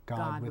poor,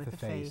 God with a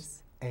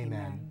face.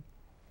 Amen.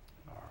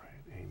 All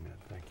right, amen.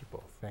 Thank you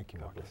both. Thank you,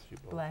 God Marcus. bless you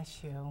both.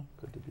 Bless you.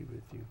 Good to be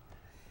with you.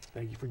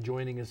 Thank you for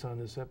joining us on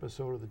this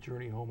episode of The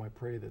Journey Home. I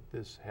pray that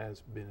this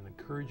has been an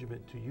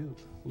encouragement to you.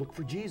 Look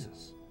for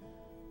Jesus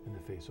in the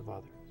face of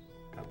others.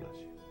 God bless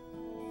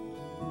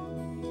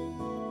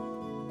you.